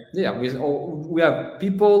 Yeah. We have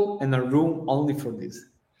people in a room only for this.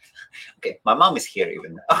 Okay, my mom is here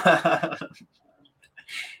even.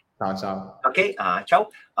 Ciao. Okay, ciao.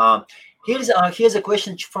 Here's a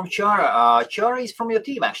question from Chiara. Chiara is from your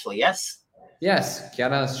team, actually. Yes. Yes,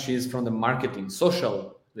 Chiara, she's from the marketing,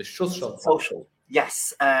 social. Social.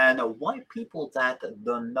 Yes, and why people that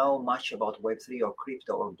don't know much about Web3 or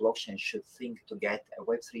crypto or blockchain should think to get a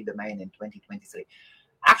Web3 domain in 2023?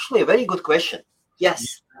 Actually, a very good question.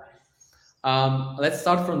 Yes. Let's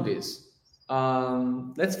start from this.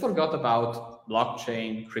 Let's forget about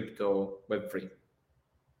blockchain, crypto, Web3.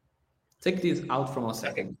 Take this out from a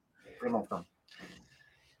second. Okay. Remove them.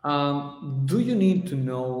 Do you need to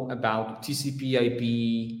know about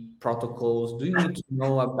TCP/IP protocols? Do you need to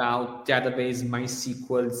know about database,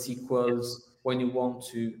 MySQL, SQLs when you want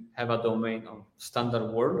to have a domain on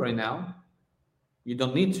standard world right now? You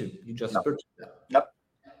don't need to. You just purchase them. Nope.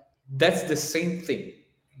 That's the same thing.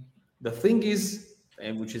 The thing is,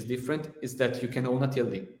 and which is different, is that you can own a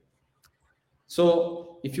TLD.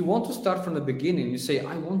 So if you want to start from the beginning, you say,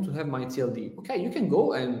 I want to have my TLD. Okay, you can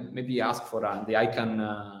go and maybe ask for the ICANN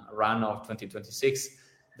run of 2026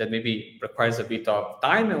 that maybe requires a bit of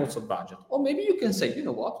time and also budget. Or maybe you can say, you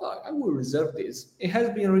know what, I will reserve this. It has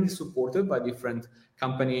been already supported by different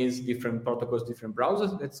companies, different protocols, different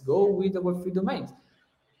browsers. Let's go with the Web3 domains.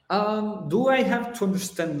 Do I have to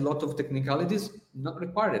understand a lot of technicalities? Not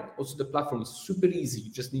required. Also, the platform is super easy.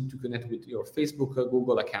 You just need to connect with your Facebook or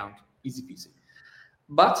Google account. Easy peasy.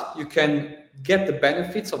 But you can get the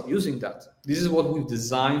benefits of using that. This is what we've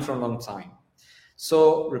designed for a long time.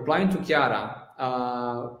 So replying to Chiara,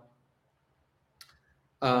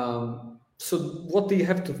 so what they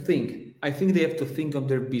have to think? I think they have to think of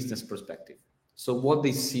their business perspective. So what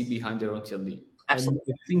they see behind their own TLD. Absolutely.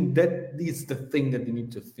 And I think that is the thing that they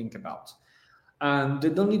need to think about. And they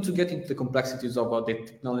don't need to get into the complexities about the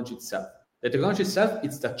technology itself. The technology itself,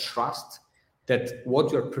 it's the trust that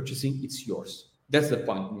what you're purchasing, it's yours. That's the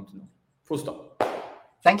point you need to know. Full stop.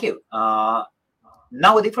 Thank you. Now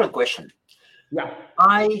a different question. Yeah.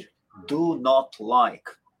 I do not like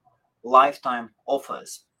lifetime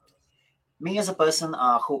offers. Me as a person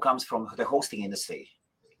who comes from the hosting industry,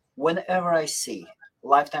 whenever I see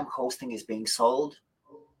lifetime hosting is being sold,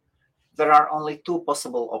 there are only two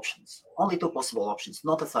possible options. Only two possible options,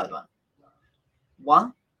 not a third one.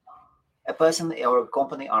 One, a person or a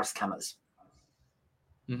company are scammers.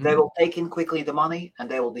 Mm-hmm. They will take in quickly the money and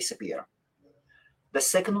they will disappear. The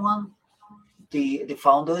second one, the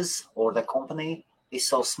founders or the company is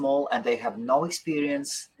so small and they have no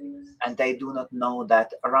experience and they do not know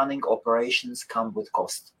that running operations come with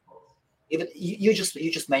cost. Even you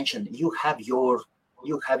just mentioned you have your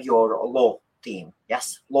law team,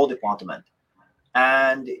 yes, law department,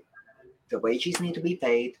 and the wages need to be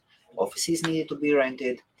paid, offices need to be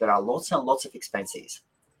rented. There are lots and lots of expenses,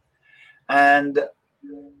 and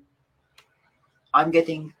I'm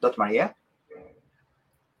getting .Maria.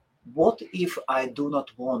 What if I do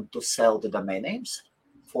not want to sell the domain names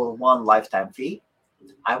for one lifetime fee?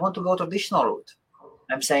 I want to go traditional route.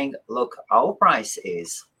 I'm saying, look, our price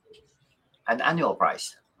is an annual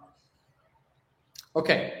price.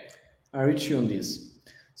 Okay, I reach you on this.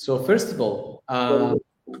 So first of all,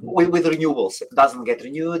 with renewals, if it doesn't get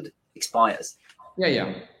renewed, expires.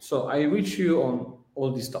 Yeah. So I reach you on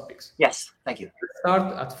all these topics. Yes, thank you. Let's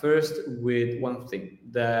start at first with one thing,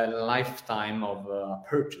 the lifetime of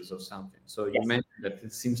purchase of something. So you mentioned that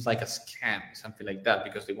it seems like a scam, something like that,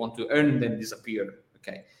 because they want to earn then disappear.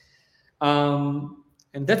 Okay.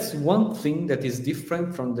 And that's one thing that is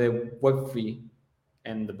different from the Web3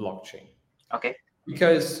 and the blockchain. Okay.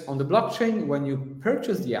 Because on the blockchain, when you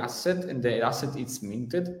purchase the asset and the asset is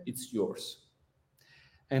minted, it's yours.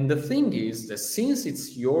 And the thing is that since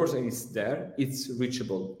it's yours and it's there, it's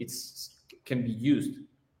reachable. It can be used.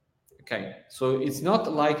 Okay. So it's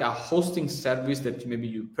not like a hosting service that maybe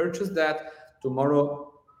you purchase that, tomorrow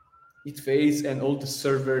it fades and all the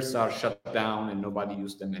servers are shut down and nobody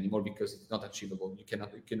uses them anymore because it's not achievable. You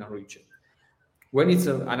cannot reach it. When it's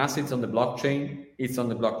an asset on the blockchain, it's on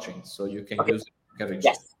the blockchain. So you can use it, you can reach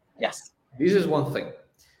it. Yes. This is one thing.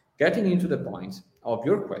 Getting into the point of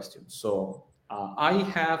your question. So I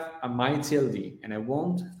have a my TLD and I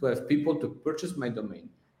want to have people to purchase my domain.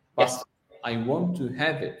 But I want to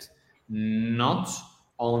have it not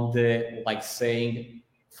on the saying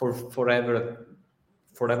for forever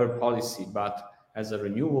policy, but as a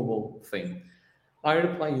renewable thing. I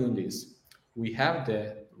reply you on this. We have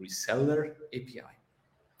the reseller API.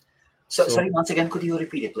 So sorry, once again, could you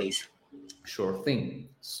repeat it, please? Sure thing.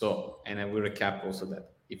 So, and I will recap also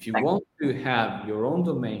that if you Thank want to have your own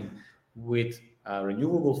domain with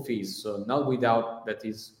renewable fees, so not without, that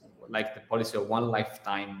is like the policy of one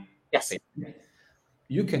lifetime Yes. payment,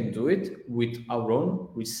 you can do it with our own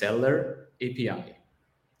reseller API.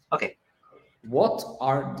 Okay. What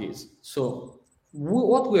are these? So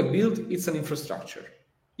what we have built is an infrastructure.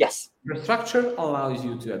 Yes. Infrastructure allows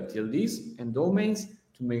you to have TLDs and domains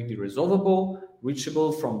to make it resolvable,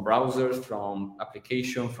 reachable from browsers, from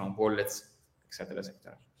application, from wallets, etc.,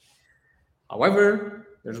 etc. However,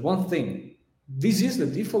 there's one thing. This is the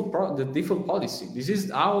default policy. This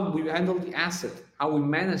is how we handle the asset, how we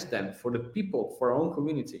manage them for the people, for our own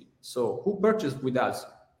community. So who purchased with us?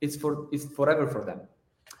 It's forever for them.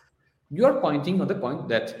 You are pointing on the point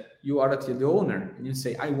that you are a TLD owner and you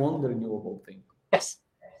say, I want the renewable thing. Yes.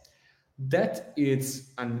 That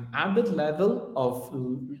is an added level of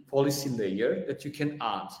policy layer that you can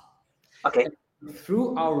add. Okay. And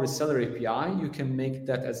through our reseller API, you can make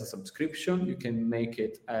that as a subscription. You can make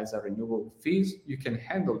it as a renewable fees. You can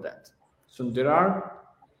handle that. So there are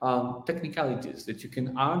technicalities that you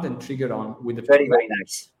can add and trigger on with the very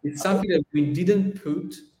nice. It's something that we didn't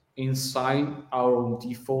put inside our own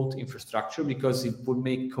default infrastructure because it would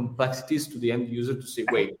make complexities to the end user to say,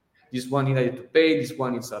 wait, this one needed to pay, this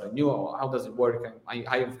one is a renewal, how does it work?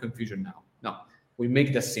 I have confusion now. No, we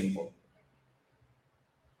make that simple.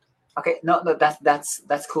 Okay, no,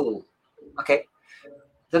 that's cool. Okay,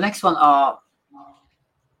 the next one, how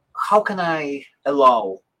can I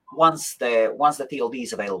allow once the TLD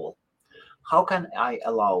is available? How can I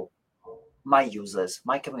allow my users,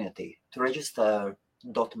 my community, to register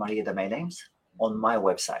 .maria domain names on my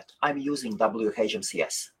website? I'm using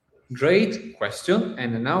WHMCS. Great question,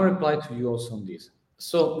 and now reply to you also on this.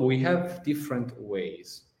 So we have different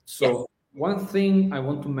ways. So yes. One thing I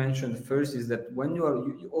want to mention first is that when you are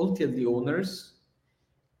all TLD owners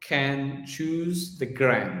can choose the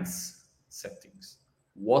grants settings.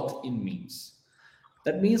 What it means.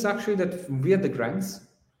 That means actually that via the grants,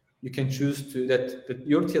 you can choose to that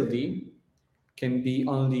your TLD can be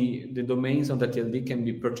only the domains on the TLD can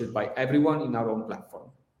be purchased by everyone in our own platform.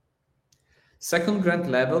 Second grant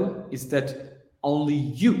level is that only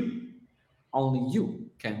you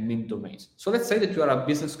can mint domains. So let's say that you are a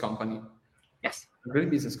business company. Yes. A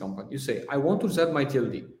great business company. You say, I want to reserve my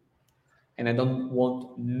TLD. And I don't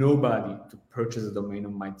want nobody to purchase a domain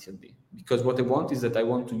on my TLD. Because what I want is that I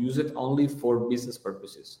want to use it only for business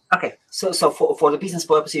purposes. Okay. So for the business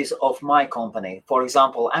purposes of my company, for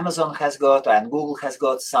example, Amazon has got and Google has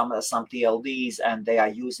got some TLDs and they are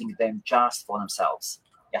using them just for themselves.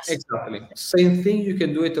 Yes. Exactly. Same thing, you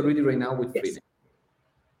can do it already right now with Freename.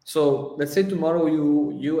 So let's say tomorrow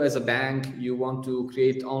you as a bank, you want to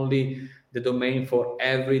create only the domain for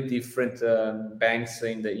every different banks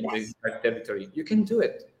in the territory. You can do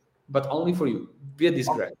it, but only for you via this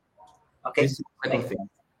grant. Okay. This is the second thing.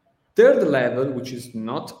 Third level, which is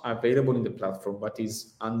not available in the platform, but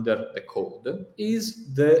is under the code,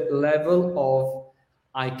 is the level of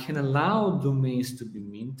I can allow domains to be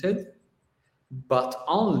minted, but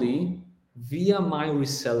only via my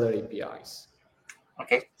reseller APIs.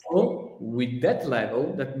 Okay. So with that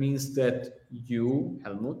level, that means that you,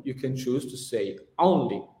 Helmut, you can choose to say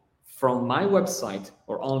only from my website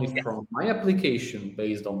or only from my application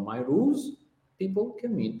based on my rules, people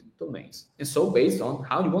can mint domains. And so based on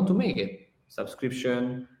how you want to make it,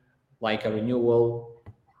 subscription, like a renewal,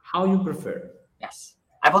 how you prefer. Yes.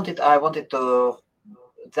 I wanted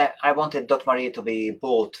 .maria to be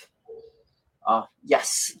bought via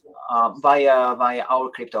our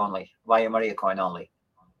crypto only, via Maria coin only.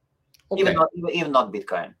 Okay. Even not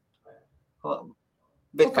Bitcoin.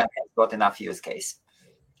 Bitcoin has got enough use case,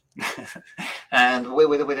 and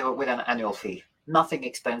with an annual fee, nothing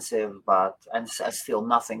expensive, and still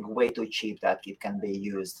nothing way too cheap that it can be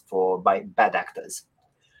used by bad actors.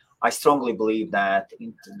 I strongly believe that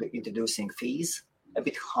introducing fees a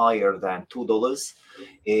bit higher than $2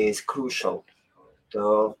 is crucial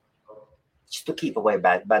to keep away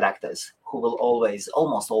bad actors who will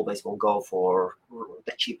almost always will go for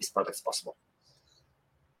the cheapest products possible.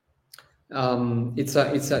 It's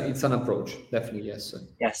an approach, definitely. Yes.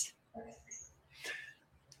 Yes.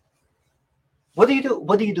 What do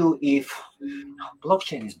you do if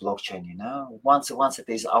blockchain is blockchain? Once it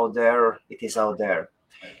is out there, it is out there.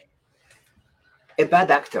 A bad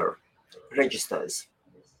actor registers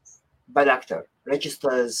a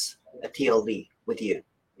TLD with you.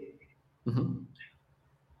 Mm-hmm.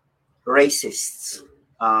 Racists,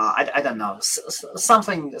 I don't know,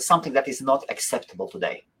 something that is not acceptable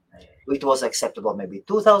today. It was acceptable maybe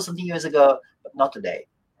 2,000 years ago, but not today.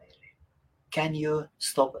 Can you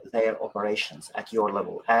stop their operations at your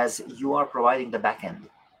level as you are providing the backend?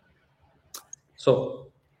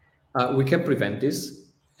 So we can prevent this,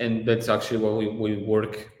 and that's actually what we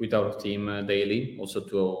work with our team daily, also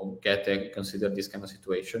to get and consider this kind of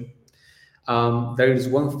situation. There is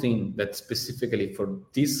one thing that specifically for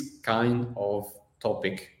this kind of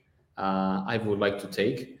topic I would like to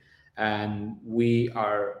take, and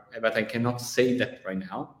but I cannot say that right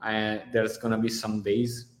now. There's going to be some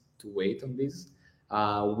days to wait on this.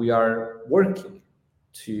 We are working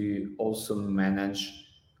to also manage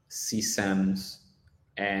CSAMs,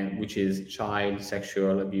 and which is child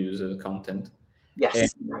sexual abuse content,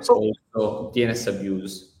 Yes. and So also DNS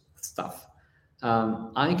abuse stuff.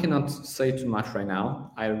 I cannot say too much right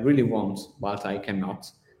now. I really want, but I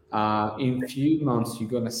cannot. In few months, you're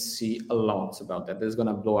gonna see a lot about that. That's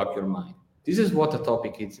gonna blow up your mind. This is what the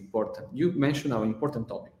topic is important. You mentioned our important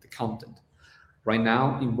topic, the content. Right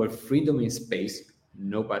now, in Web3 domain space,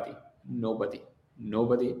 nobody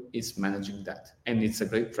is managing that, and it's a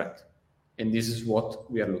great threat. And this is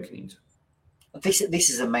what we are looking into. this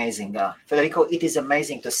is amazing, Federico. It is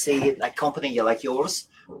amazing to see a company like yours.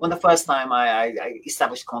 When the first time I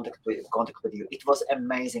established contact with you, it was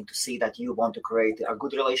amazing to see that you want to create a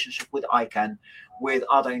good relationship with ICANN, with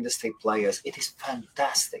other industry players. It is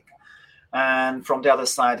fantastic. And from the other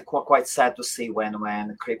side, quite sad to see when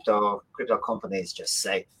crypto companies just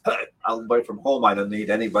say, hey, I'll work from home. I don't need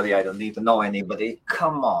anybody. I don't need to know anybody.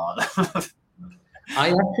 Come on.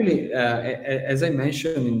 I actually, as I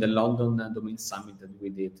mentioned in the London Domain Summit that we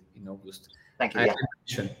did in August, Thank you. I Yeah.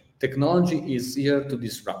 mentioned technology is here to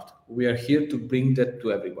disrupt. We are here to bring that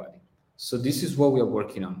to everybody. So this is what we are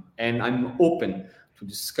working on. And I'm open to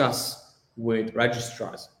discuss with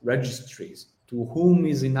registries, to whom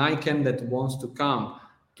is in ICANN that wants to come,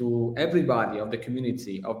 to everybody of the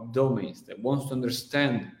community of domains that wants to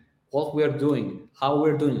understand what we are doing, how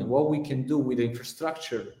we're doing it, what we can do with the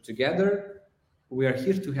infrastructure together. We are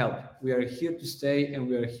here to help. We are here to stay, and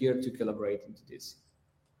we are here to collaborate into this.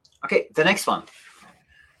 Okay, the next one.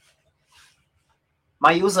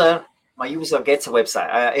 My user gets a website,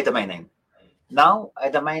 a domain name. Now,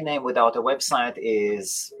 a domain name without a website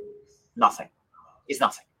is nothing.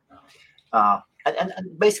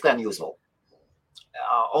 And basically unusable.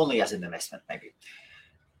 Only as an investment, maybe.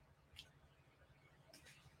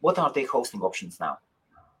 What are the hosting options now?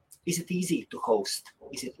 Is it easy to host?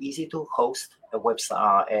 Is it easy to host a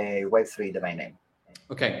website, a Web3 domain name?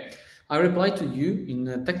 Okay, I reply to you in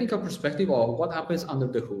a technical perspective of what happens under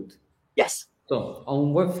the hood. Yes. So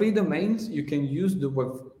on Web3 domains, you can use the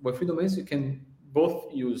Web3 domains. You can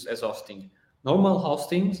both use as hosting normal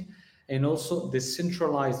hostings and also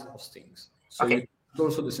decentralized hostings. So Okay. you can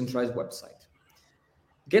also decentralized website.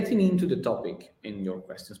 Getting into the topic in your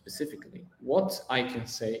question specifically, what I can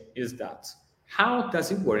say is that how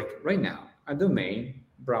does it work right now? A domain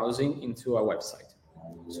browsing into a website.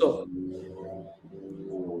 So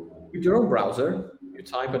with your own browser, you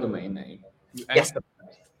type a domain name, you enter,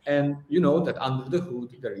 and you know that under the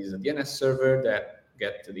hood there is a DNS server that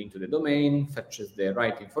gets into the domain, fetches the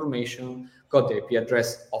right information, got the IP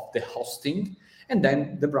address of the hosting, and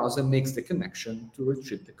then the browser makes the connection to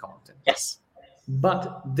retrieve the content. Yes.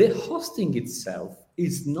 But the hosting itself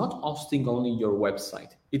is not hosting only your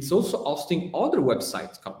website. It's also hosting other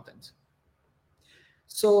websites' content.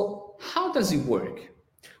 So how does it work?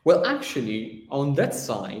 Well, actually, on that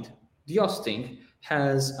side, the hosting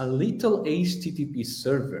has a little HTTP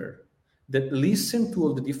server that listens to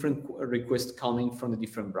all the different requests coming from the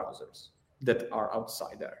different browsers that are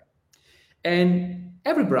outside there. And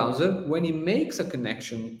every browser, when it makes a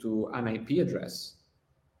connection to an IP address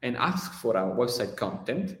and asks for our website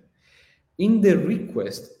content, in the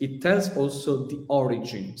request, it tells also the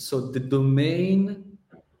origin, so the domain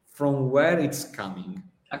from where it's coming.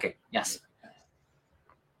 Okay, yes.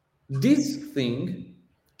 This thing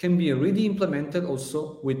can be really implemented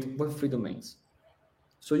also with Web3 domains.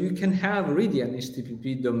 So you can have really an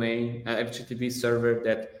HTTP domain, an HTTP server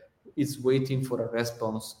that is waiting for a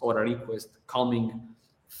response or a request coming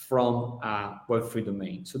from a Web3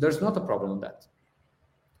 domain. So there's not a problem with that.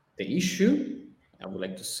 The issue, I would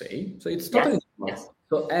like to say, so it's totally normal. Yes.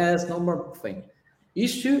 So as normal thing,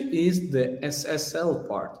 issue is the SSL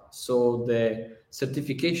part. So the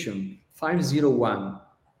certification 501,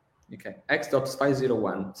 okay,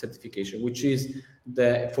 X.501 certification, which is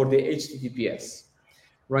for the HTTPS.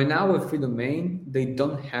 Right now with Free Domain, they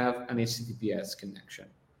don't have an HTTPS connection.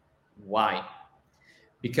 Why?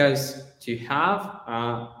 Because to have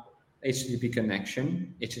a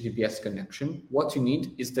HTTPS connection, what you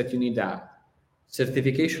need is that you need a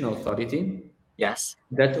certification authority Yes.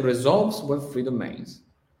 that resolves Web3 domains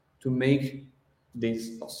to make this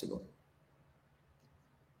possible.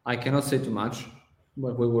 I cannot say too much,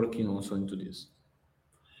 but we're working also into this.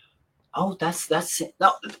 Oh, that's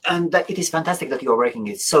no, and that it is fantastic that you are working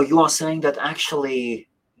it. So you are saying that actually,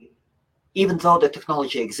 even though the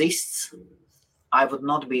technology exists, I would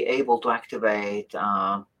not be able to activate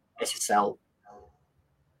SSL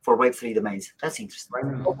for Web3 domains. That's interesting. Right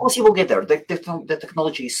now. Of course, you will get there. The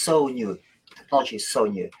technology is so new. Technology is so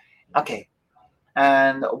new. Okay.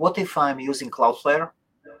 And what if I'm using Cloudflare?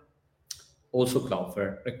 Also,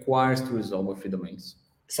 Cloudflare requires to resolve Web3 domains.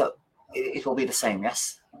 So it will be the same,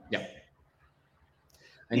 yes? Yeah.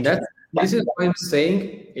 And this is why I'm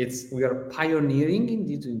saying we are pioneering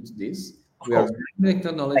into this. We are building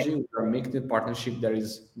technology, we are making the partnership. There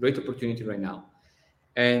is great opportunity right now.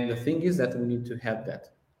 And the thing is that we need to have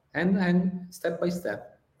that. And step by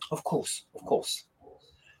step. Of course.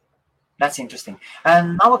 That's interesting.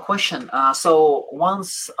 And now a question. So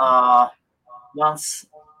once a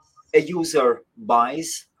user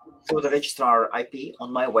buys through the registrar IP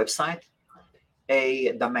on my website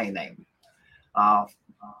a domain name,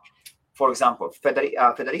 for example,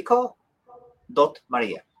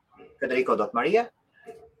 Federico.Maria,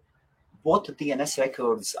 what DNS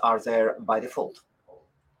records are there by default?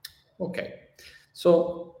 Okay,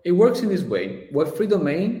 so it works in this way. Web3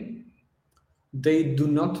 domain, they do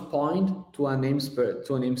not point to a name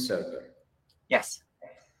server. Yes.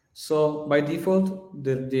 So by default,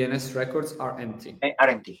 the DNS records are empty. Are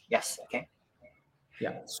empty. Yes. Okay.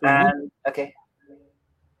 Yeah. So okay.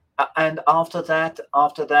 And after that,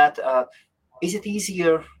 is it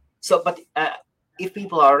easier? So, but if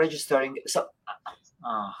people are registering, so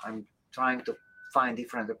I'm trying to find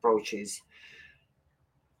different approaches.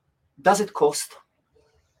 Does it cost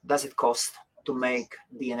to make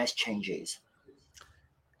DNS changes?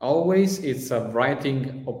 Always, it's a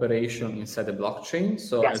writing operation inside the blockchain.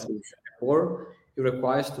 So as we said before, it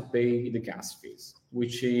requires to pay the gas fees,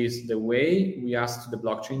 which is the way we ask the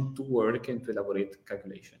blockchain to work and to elaborate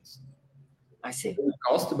calculations. I see. It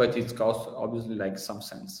costs, but it costs obviously like some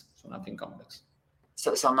cents, so nothing complex.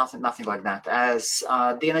 So nothing like that. As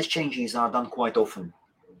DNS changes are done quite often,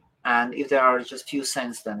 and if there are just few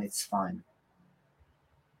cents, then it's fine.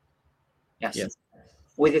 Yes.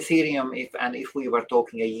 With Ethereum, if we were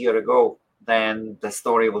talking a year ago, then the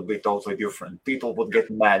story would be totally different. People would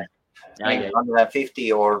get mad.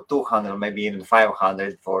 150 or 200, maybe even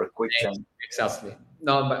 500 for a quick change. Exactly.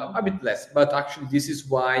 No, but a bit less. But actually, this is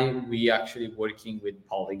why we actually working with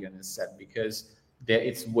Polygon instead, because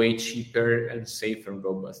it's way cheaper and safer and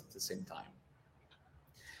robust at the same time.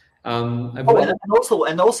 And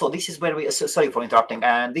also, this is where we. Sorry for interrupting.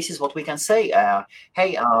 And this is what we can say.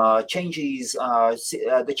 Hey, changes.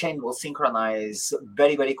 The chain will synchronize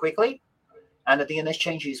very, very quickly, and the DNS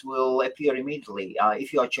changes will appear immediately.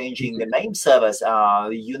 If you are changing the name servers,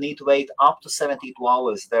 you need to wait up to 72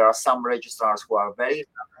 hours. There are some registrars who are very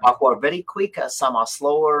quick. Some are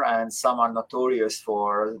slower, and some are notorious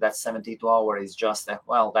for that 72 hours is just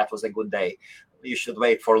well, that was a good day. You should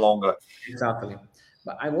wait for longer. Exactly.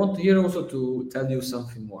 But I want here also to tell you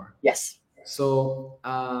something more. Yes. So,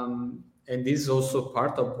 and this is also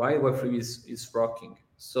part of why Web3 is rocking.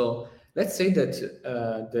 So let's say that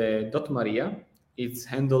the .Maria is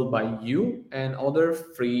handled by you and other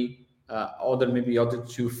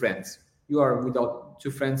two friends. You are without two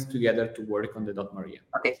friends together to work on the .Maria.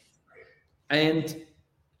 Okay. And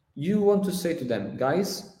you want to say to them,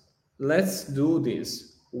 guys, let's do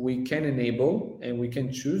this. We can enable and we can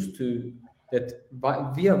choose that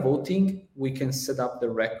via voting, we can set up the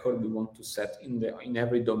record we want to set in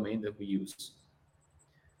every domain that we use.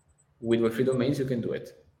 With Web3 domains, you can do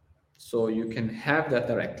it. So you can have that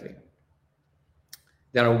directly.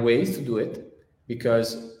 There are ways to do it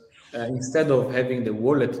because instead of having the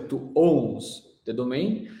wallet to owns the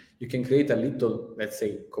domain, you can create a little, let's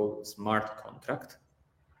say, called smart contract.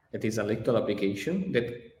 That is a little application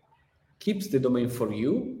that keeps the domain for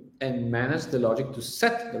you and manage the logic to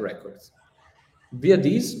set the records. Via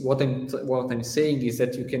this, what I'm saying is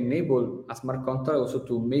that you can enable a smart contract also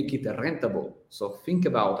to make it rentable. So think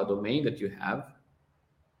about a domain that you have.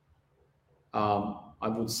 I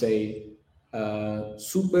would say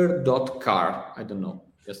super.car. I don't know,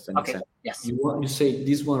 just an example. Yes. You say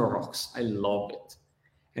this one rocks. I love it,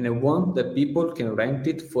 and I want that people can rent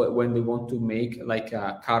it for when they want to make like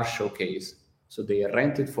a car showcase. So they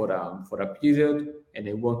rent it for a period, and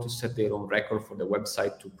they want to set their own record for the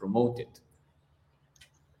website to promote it.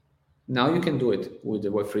 Now you can do it with the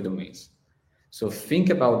Web3 domains. So think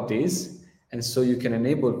about this And so you can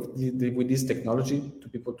enable with this technology to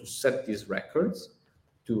people to set these records,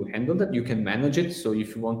 to handle that. You can manage it. So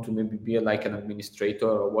if you want to maybe be like an administrator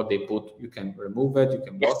or what they put, you can remove it, you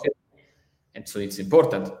can block it. And so it's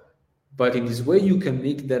important. But in this way, you can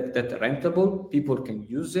make that rentable, people can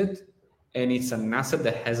use it, and it's an asset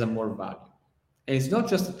that has a more value. And it's not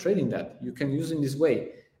just trading that, you can use in this way,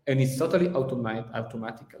 and it's totally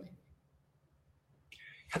automatically.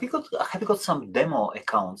 Have you got some demo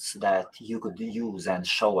accounts that you could use and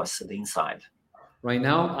show us the inside? Right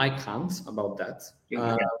now, I can't about that.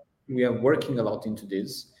 We are working a lot into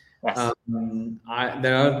this. Yes.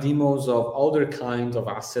 There are demos of other kinds of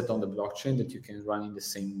asset on the blockchain that you can run in the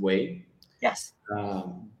same way. Yes.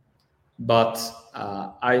 But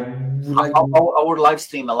I would like our live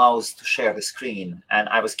stream allows to share the screen, and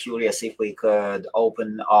I was curious if we could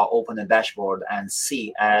open a dashboard and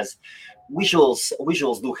see, as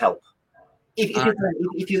visuals do help.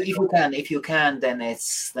 If you can, then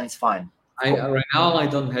it's fine. Right now I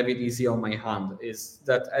don't have it easy on my hand. Is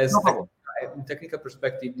that as in technical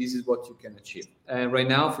perspective, this is what you can achieve. Right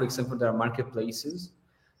now, for example, there are marketplaces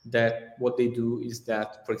that what they do is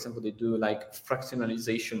that, for example, they do like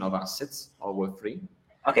fractionalization of assets or Web3.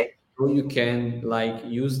 Okay. So you can like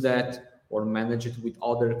use that or manage it with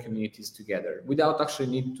other communities together without actually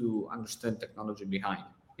need to understand technology behind.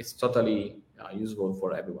 It's totally usable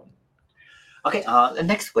for everyone. Okay. The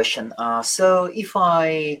next question. So if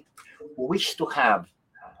I wish to have,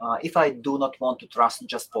 if I do not want to trust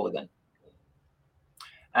just Polygon,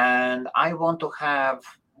 and I want to have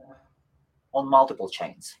on multiple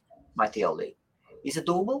chains my TLD, is it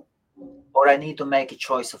doable, or I need to make a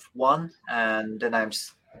choice of one and then I'm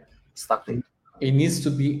stuck with it? It needs to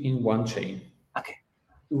be in one chain. Okay.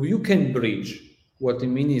 You can bridge. What I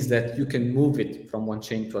mean is that you can move it from one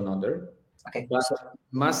chain to another. Okay. But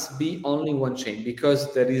must be only one chain,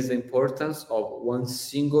 because there is the importance of one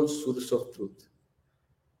single source of truth.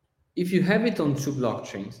 If you have it on two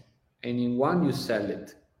blockchains and in one you sell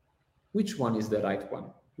it, which one is the right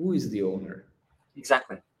one? Who is the owner?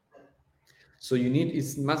 Exactly. So you need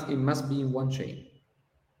it must be in one chain.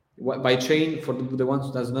 By chain, for the ones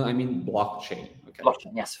who doesn't know, I mean blockchain. Okay.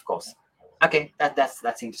 Blockchain, yes, of course. Okay,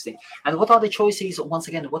 that's interesting. And what are the choices? Once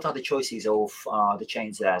again, what are the choices of the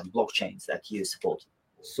blockchains that you support?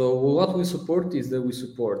 So what we support is that we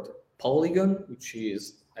support Polygon, which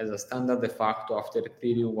is as a standard de facto after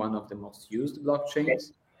Ethereum one of the most used blockchains. Okay.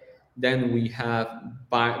 Then we have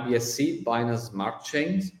BSC, Binance Smart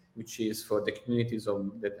Chains, which is for the communities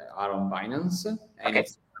that are on Binance, and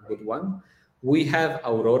it's a good one. We have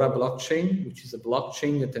Aurora blockchain, which is a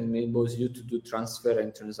blockchain that enables you to do transfer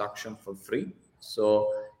and transaction for free. So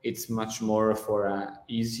it's much more for an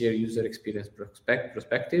easier user experience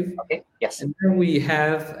perspective. Okay. Yes. And then we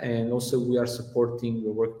have, and also we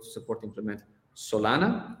work to support implement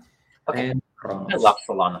Solana. Okay. And I love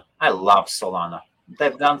Solana.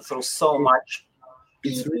 They've gone through so much.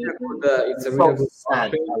 It's really good. It's a really good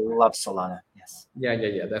sad. I love Solana. Yes. Yeah.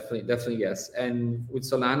 Definitely yes. And with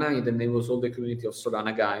Solana, it enables all the community of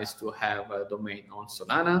Solana guys to have a domain on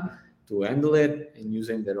Solana, to handle it and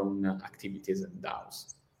using their own activities and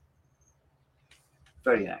DAOs.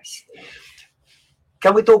 Very nice.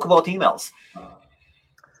 Can we talk about emails?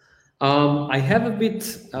 I have a bit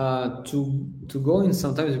to go in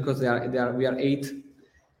sometimes, because we are 8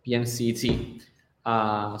 p.m. CET.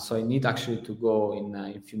 So I need actually to go in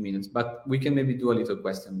a few minutes, but we can maybe do a little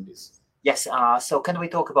question on this. Yes. So can we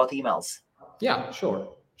talk about emails? Yeah, sure.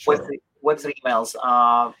 Web3 emails.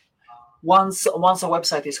 Once a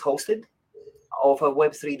website is hosted of a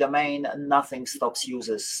Web3 domain, nothing stops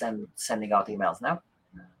users sending out emails now.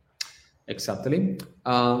 Exactly.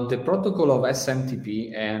 The protocol of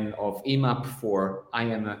SMTP and of IMAP4,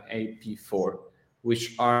 IMAP4,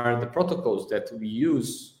 which are the protocols that we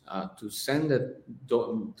use to send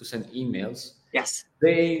emails. Yes.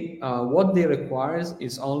 They what they requires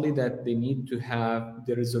is only that they need to have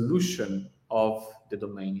the resolution of the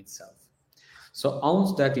domain itself. So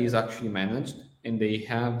once that is actually managed and they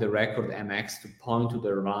have the record MX to point to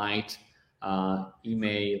the right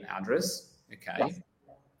email address, okay, yes.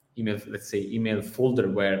 Let's say email folder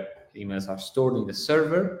where emails are stored in the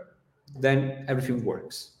server, then everything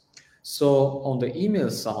works. So on the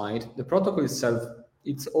email side, the protocol itself,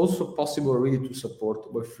 it's also possible really to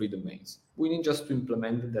support Web3 domains. We need just to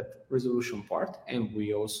implement that resolution part, and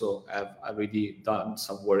we also have already done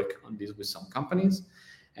some work on this with some companies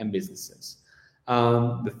and businesses.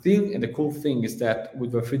 The cool thing is that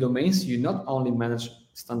with Web3 domains, you not only manage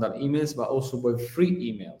standard emails, but also Web3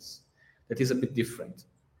 emails. That is a bit different.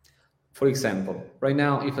 For example, right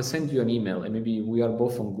now, if I send you an email, and maybe we are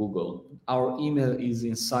both on Google, our email is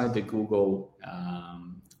inside the Google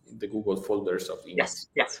folders of emails.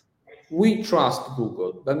 Yes. We trust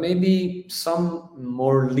Google, but maybe some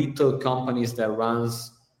more little companies that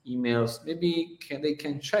runs emails, maybe they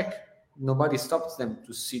can check. Nobody stops them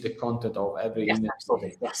to see the content of every Yes, email.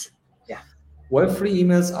 absolutely. Yes. Yeah. Web3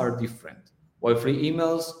 emails are different. Web3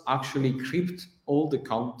 emails actually crypt all the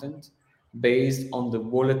content based on the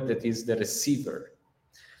wallet that is the receiver.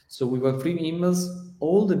 So with Web3 emails,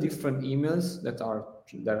 all the different emails that are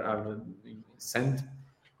sent,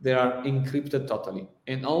 they are encrypted totally,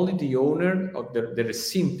 and only the owner of the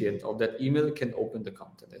recipient of that email can open the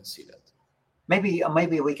content and see that. Maybe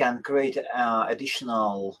we can create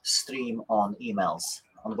additional stream on emails,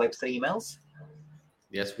 on Web3 emails.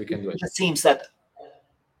 Yes, we can do it. It seems that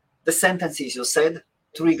the sentences you said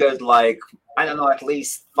triggered, like, I don't know, at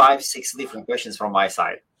least 5-6 different questions from my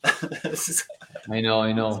side. I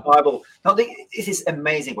know. No, this is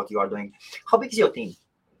amazing what you are doing. How big is your team?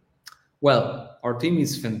 Well, our team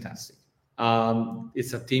is fantastic.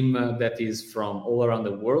 It's a team that is from all around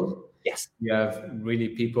the world. Yes. We have really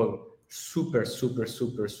people super, I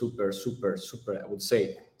would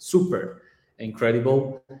say, super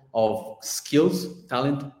incredible of skills,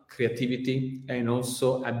 talent, creativity, and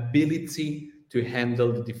also ability to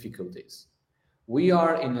handle the difficulties. We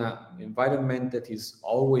are in an environment that is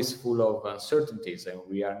always full of uncertainties, and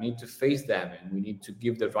we need to face them, and we need to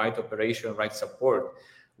give the right operation, right support.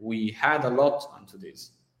 We had a lot onto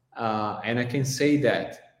this. And I can say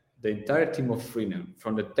that the entire team of Freename,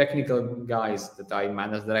 from the technical guys that I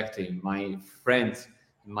manage directly, my friends,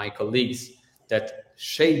 my colleagues, that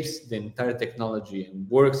shapes the entire technology and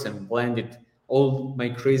works and blended all my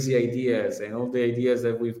crazy ideas and all the ideas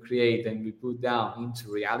that we've created and we put down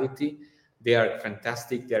into reality, they are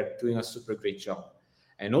fantastic. They are doing a super great job.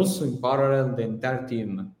 And also in parallel, the entire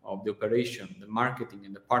team of the operation, the marketing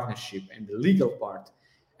and the partnership and the legal part,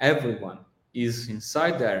 everyone is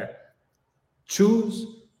inside there, choose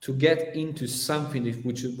to get into something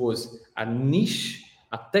which was a niche,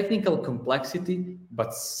 a technical complexity,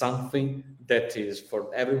 but something that is for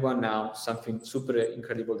everyone now, something super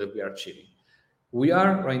incredible that we are achieving. We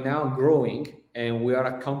are right now growing, and we are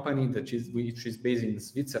a company which is based in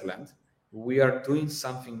Switzerland. We are doing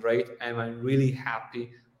something great, and I'm really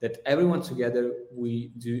happy that everyone together,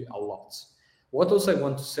 we do a lot. What also I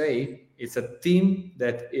want to say, it's a team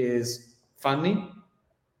that is funny,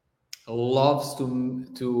 loves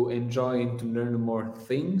to enjoy and to learn more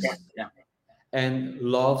things, and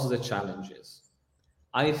loves the challenges.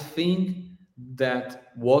 I think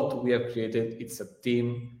that what we have created, it's a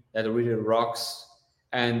team that really rocks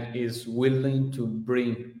and is willing to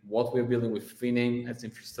bring what we're building with Freename as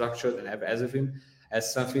infrastructure and have everything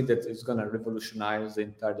as something that is going to revolutionize the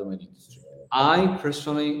entire domain industry. I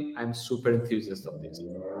personally, I'm super enthusiastic of this.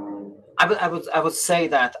 I would say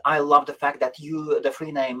that I love the fact that the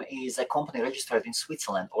Freename is a company registered in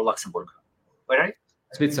Switzerland or Luxembourg. Where are you?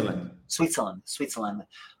 Switzerland.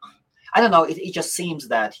 I don't know. It just seems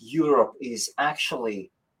that Europe is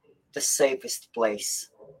actually the safest place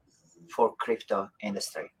for crypto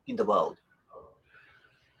industry in the world.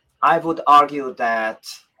 I would argue that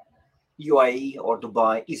UAE or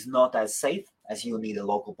Dubai is not as safe, as you need a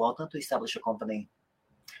local partner to establish a company.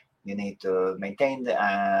 You need to maintain it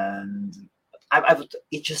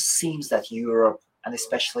just seems that Europe, and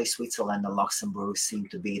especially Switzerland and Luxembourg, seem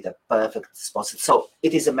to be the perfect spots. So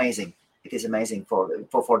it is amazing. It is amazing for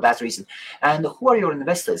that reason. And who are your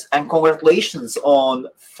investors? And congratulations on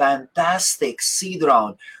fantastic seed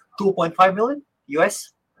round, 2.5 million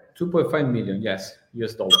US? 2.5 million, yes,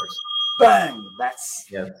 US dollars. Bang!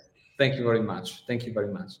 Yes. Thank you very much.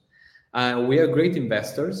 We are great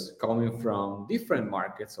investors coming from different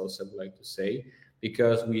markets, also I would like to say,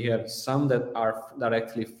 because we have some that are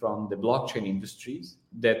directly from the blockchain industries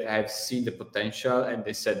that have seen the potential and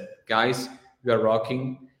they said, guys, we are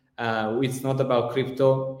rocking. It's not about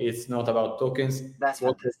crypto. It's not about tokens.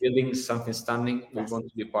 What we're building is something stunning. We want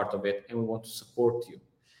to be part of it and we want to support you.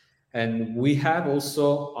 And we have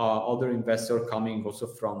also other investors coming also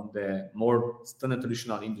from the more standard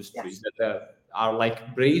traditional industries that are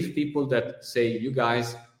like brave people that say, you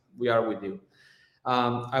guys, we are with you.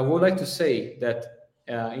 I would like to say that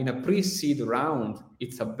in a pre-seed round,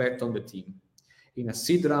 it's a bet on the team. In a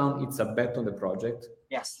seed round, it's a bet on the project.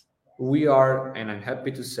 Yes. We are, and I'm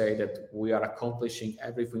happy to say that we are accomplishing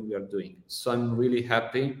everything we are doing. So I'm really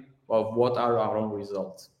happy of what are our own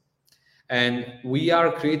results. And we are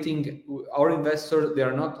creating our investors. They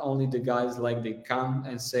are not only the guys like they come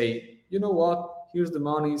and say, you know what, here's the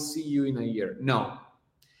money, see you in a year. No,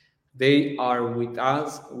 They are with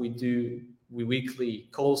us. We do weekly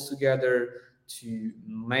calls together to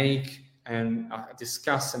make and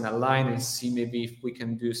discuss and align and see maybe if we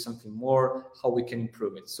can do something more, how we can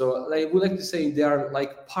improve it. So I would like to say they are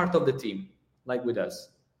like part of the team, like with us.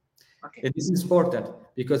 Okay. And this is important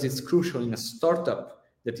because it's crucial in a startup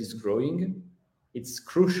that is growing. It's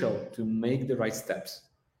crucial to make the right steps.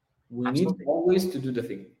 We Absolutely. need always to do the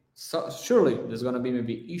thing. So surely there's going to be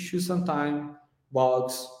maybe issues sometime,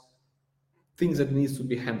 bugs, things that needs to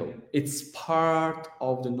be handled. It's part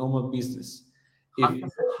of the normal business. If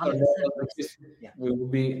 100%. Yeah. we will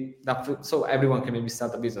be that, so everyone can maybe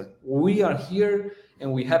start a business. We are here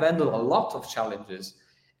and we have handled a lot of challenges.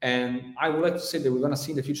 And I would like to say that we're going to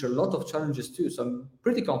see in the future a lot of challenges too. So I'm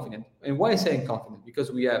pretty confident. And why am I saying confident?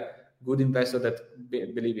 Because we have good investors that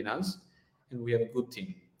believe in us, and we have a good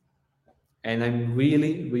team. And I'm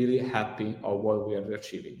really, really happy of what we are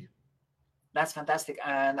achieving. That's fantastic.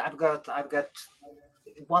 And I've got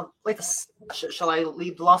one. Shall I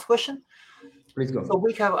leave the last question? Please go. So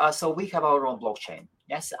we have our own blockchain.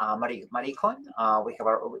 Yes, Maricoin.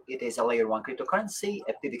 It is a layer 1 cryptocurrency,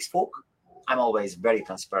 a PIVX fork. I'm always very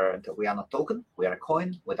transparent. We are not token. We are a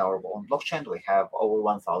coin with our own blockchain. We have over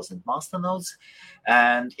 1,000 master nodes.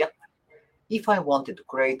 And yeah, if I wanted to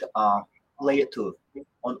create a layer 2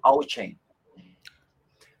 on our chain,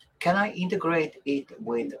 can I integrate it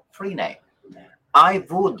with Freename? I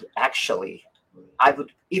would,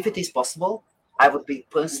 if it is possible, I would be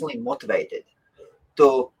personally motivated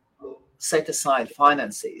to set aside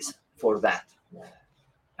finances for that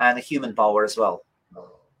and human power as well.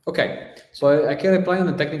 Okay, so I can reply on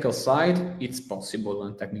the technical side. It's possible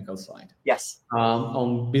on the technical side. Yes.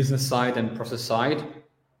 On business side and process side,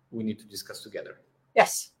 we need to discuss together.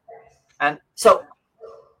 Yes. And so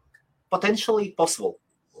potentially possible.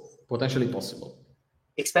 Potentially possible.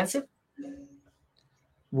 Expensive?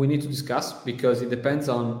 We need to discuss because it depends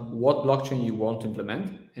on what blockchain you want to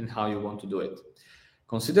implement and how you want to do it.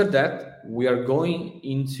 Consider that we are going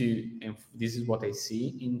into, and this is what I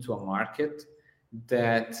see, into a market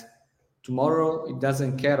that tomorrow it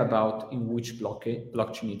doesn't care about in which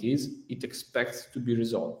blockchain it is, it expects to be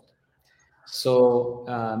resolved. So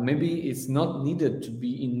maybe it's not needed to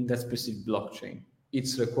be in that specific blockchain.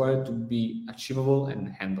 It's required to be achievable and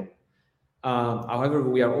handled. However,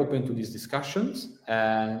 we are open to these discussions.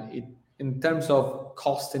 In terms of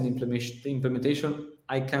cost and implementation,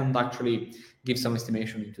 I can't actually give some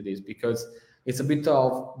estimation into this because it's a bit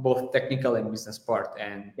of both technical and business part,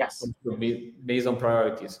 and yes, based on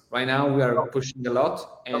priorities. Right now, we are pushing a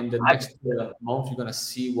lot, and the next month you're gonna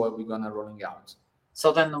see what we're gonna rolling out.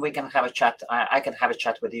 So then we can have a chat. I can have a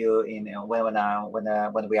chat with you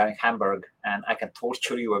when we are in Hamburg, and I can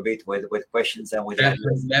torture you a bit with questions and with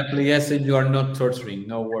definitely yes, and you are not torturing.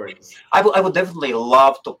 No worries. I would definitely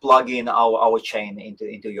love to plug in our chain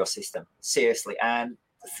into your system, seriously. And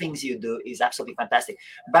the things you do is absolutely fantastic.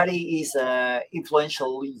 Barry is an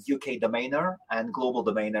influential UK domainer and global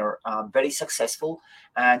domainer, very successful,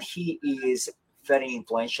 and he is very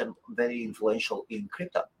influential in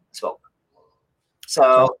crypto as well.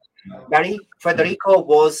 So, Barry, Federico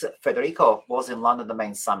was in London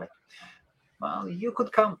Domain Summit. Well, you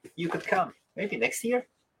could come. Maybe next year.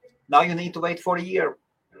 Now you need to wait for a year.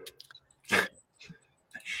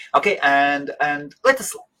 Okay, and let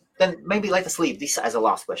us leave this as a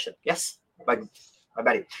last question. Yes, by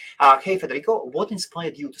Barry. Hey Federico, what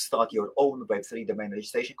inspired you to start your own Web3 domain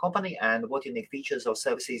registration company, and what unique features or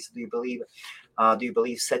services do you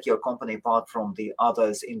believe set your company apart from the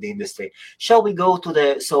others in the industry? Shall we go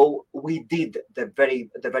to so we did the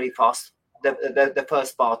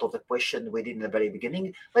first part of the question we did in the very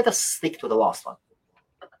beginning. Let us stick to the last one.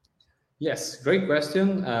 Yes, great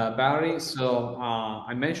question, Barry. So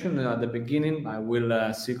I mentioned at the beginning, I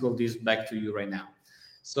will circle this back to you right now.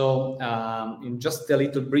 So in just a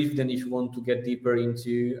little brief, then if you want to get deeper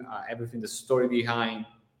into everything, the story behind,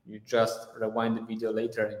 you just rewind the video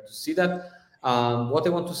later to see that. What I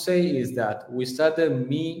want to say is that we started,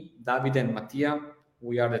 me, David, and Mattia.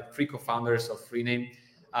 We are the 3 co-founders of Freename.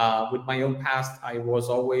 With my own past, I was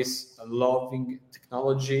always loving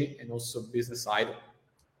technology and also business side.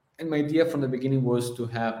 And my idea from the beginning was to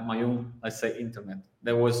have my own, let's say, internet.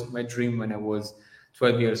 That was my dream when I was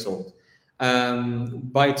 12 years old.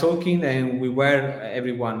 By talking, and we were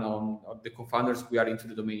everyone on the co-founders, we are into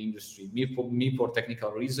the domain industry. Me for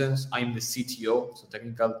technical reasons. I'm the CTO, so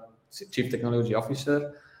Chief Technology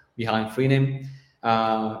Officer behind Freename.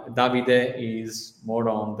 Davide is more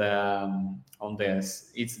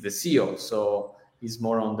it's the CEO, so he's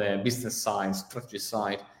more on the business side, strategy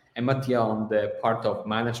side, and Mattia on the part of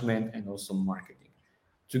management and also marketing.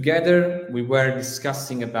 Together, we were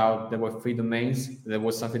discussing about the Web3 domains. There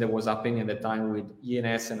was something that was happening at the time with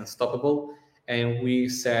ENS and Unstoppable. And we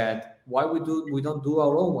said, why we don't do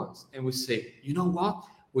our own ones? And we say, you know what?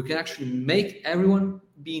 We can actually make everyone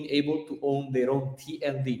being able to own their own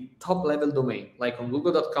TLD, top level domain. Like on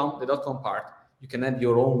google.com, the .com part, you can add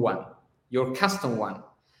your own one, your custom one,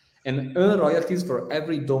 and earn royalties for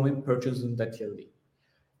every domain purchased on that TLD.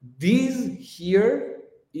 This here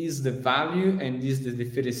is the value and is the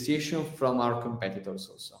differentiation from our competitors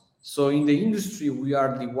also. So in the industry, we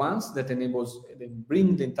are the ones that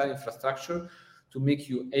bring the entire infrastructure to make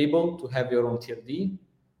you able to have your own TLD,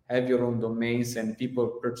 have your own domains, and people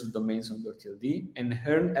purchase domains on your TLD, and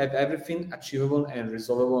have everything achievable and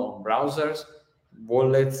resolvable on browsers,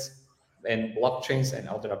 wallets, and blockchains and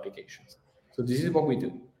other applications. So this is what we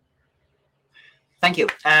do. Thank you.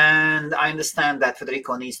 And I understand that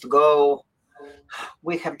Federico needs to go.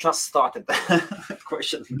 We have just started the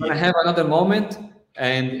question. I have another moment,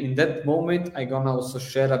 and in that moment, I'm gonna also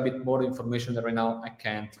share a bit more information that right now I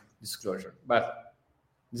can't disclosure. But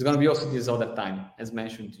there's gonna be also this other time, as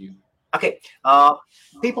mentioned to you. Okay.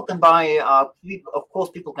 People can buy. Of course,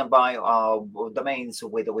 people can buy domains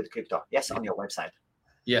with crypto. Yes, on your website.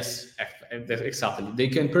 Yes, exactly. They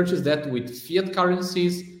can purchase that with fiat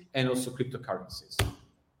currencies and also cryptocurrencies.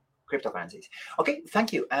 Cryptocurrencies. Okay,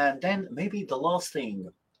 thank you. And then maybe the last thing,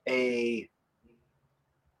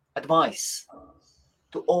 advice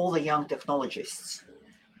to all the young technologists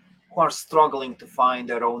who are struggling to find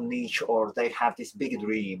their own niche, or they have this big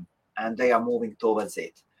dream and they are moving towards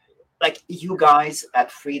it. Like you guys at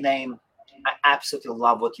Freename, I absolutely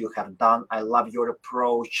love what you have done. I love your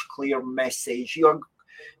approach, clear message, your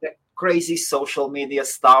crazy social media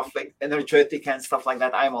stuff, energetic and stuff like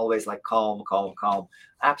that. I'm always like calm.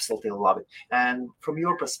 Absolutely love it. And from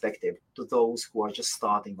your perspective, to those who are just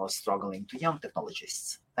starting or struggling, to young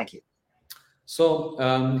technologists, thank you. So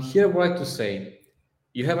here I would like to say,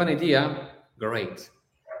 you have an idea, great.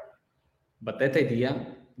 But that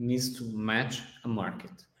idea needs to match a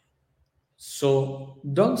market. So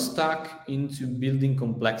don't stuck into building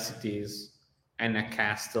complexities and a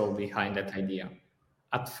castle behind that idea.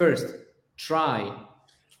 At first, try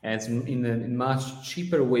as in a much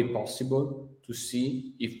cheaper way possible to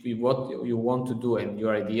see if what you want to do and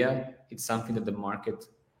your idea is something that the market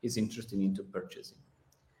is interested into purchasing.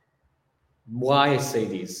 Why I say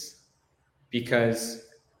this? Because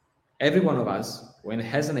every one of us, when it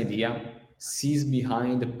has an idea, sees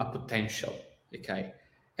behind a potential, okay?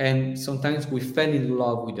 And sometimes we fell in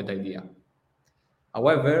love with that idea.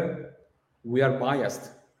 However, we are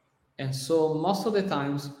biased. And so most of the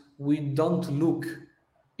times we don't look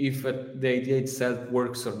if the idea itself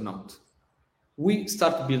works or not. We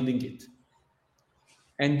start building it.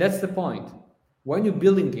 And that's the point. When you're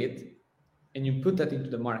building it and you put that into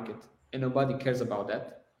the market and nobody cares about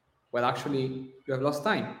that, well, actually, you have lost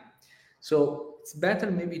time. So it's better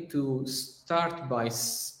maybe to start by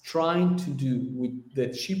trying to do with the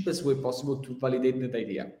cheapest way possible to validate that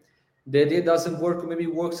idea. The idea doesn't work, maybe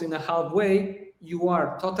works in a halfway, you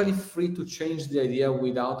are totally free to change the idea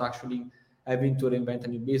without actually having to reinvent a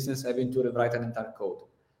new business, having to rewrite an entire code.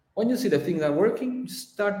 When you see the things are working,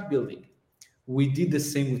 start building. We did the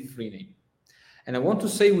same with Freename. And I want to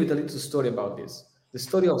say with a little story about this, the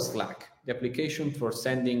story of Slack, the application for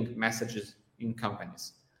sending messages in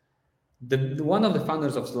companies. One of the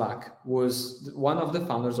founders of Slack was one of the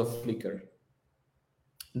founders of Flickr,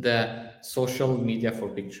 the social media for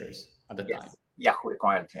pictures at the time. Yahoo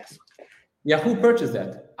acquired, yes. Yahoo purchased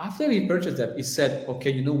that. After he purchased that, he said,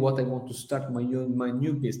 okay, you know what? I want to start my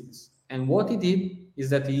new business. And what he did is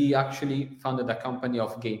that he actually founded a company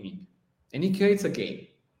of gaming. And he creates a game,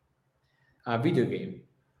 a video game.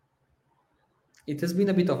 It has been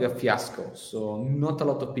a bit of a fiasco, so not a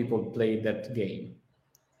lot of people play that game.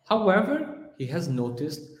 However, he has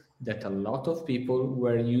noticed that a lot of people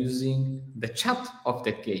were using the chat of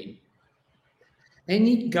that game. And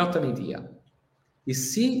he got an idea.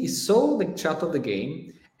 He saw the chat of the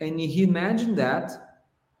game, and he imagined that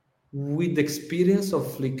with the experience of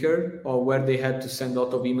Flickr, or where they had to send a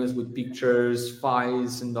lot of emails with pictures,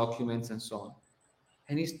 files, and documents, and so on.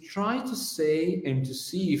 And he's trying to say and to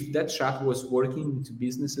see if that chat was working into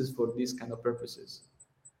businesses for these kind of purposes.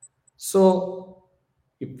 So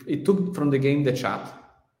it took from the game the chat,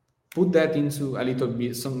 put that into a little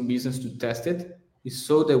bit some business to test it. He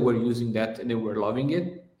saw they were using that and they were loving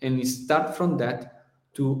it, and he started from that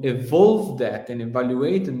to evolve that and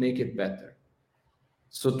evaluate and make it better.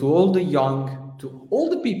 So to all the young, to all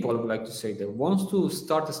the people, I would like to say that wants to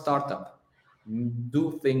start a startup,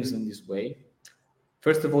 do things in this way.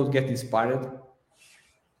 First of all, get inspired.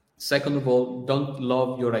 Second of all, don't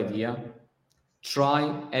love your idea.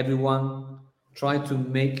 Try to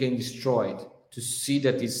make and destroy it to see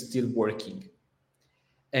that it's still working.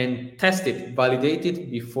 And test it, validate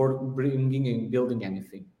it before bringing and building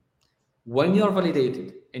anything. When you're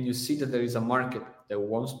validated and you see that there is a market that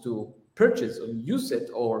wants to purchase or use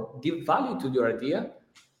it or give value to your idea,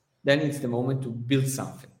 then it's the moment to build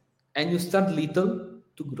something. And you start little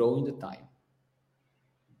to grow in the time.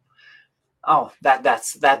 Oh,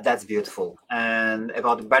 that's beautiful. And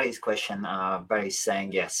about Barry's question, Barry's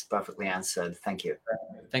saying yes, perfectly answered. Thank you.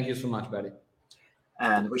 Thank you so much, Barry.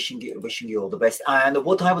 And wishing you all the best. And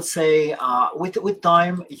what I would say, with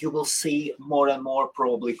time, you will see more and more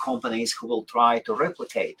probably companies who will try to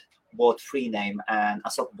replicate what Freename and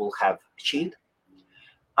Unstoppable have achieved.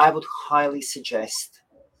 I would highly suggest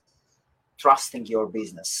trusting your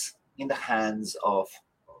business in the hands of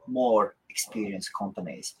more experienced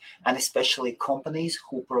companies, and especially companies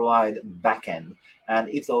who provide backend. And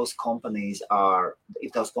if those companies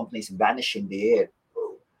vanish in the air,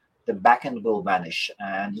 the backend will vanish.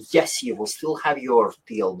 And yes, you will still have your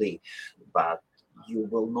TLD, but you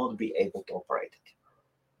will not be able to operate it.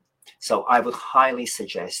 So I would highly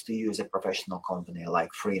suggest to use a professional company like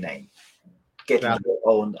Freename, getting your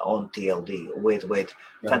own TLD with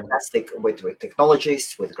fantastic with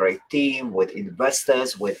technologists, with great team, with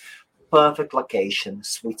investors, with perfect location,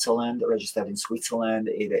 Switzerland, registered in Switzerland,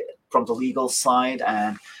 from the legal side,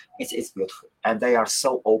 and it's beautiful. And they are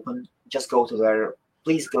so open. Just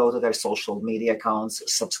please go to their social media accounts,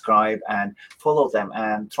 subscribe and follow them,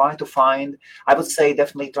 and I would say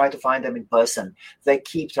definitely try to find them in person. They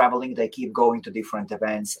keep traveling, they keep going to different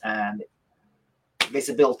events, and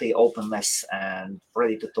visibility, openness, and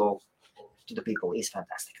ready to talk to the people is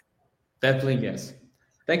fantastic. Definitely, yes.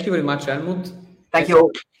 Thank you very much, Helmut. Thank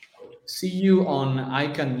you. See you on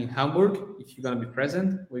ICANN in Hamburg if you're going to be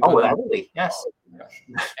present. Really? Yes.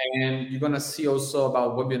 And you're going to see also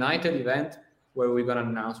about Web United event where we're going to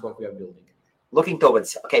announce what we are building. Looking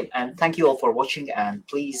towards. Okay, and thank you all for watching, and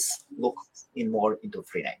please look more into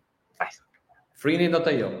Freename. Bye.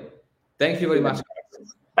 Freename.io. Thank you very much.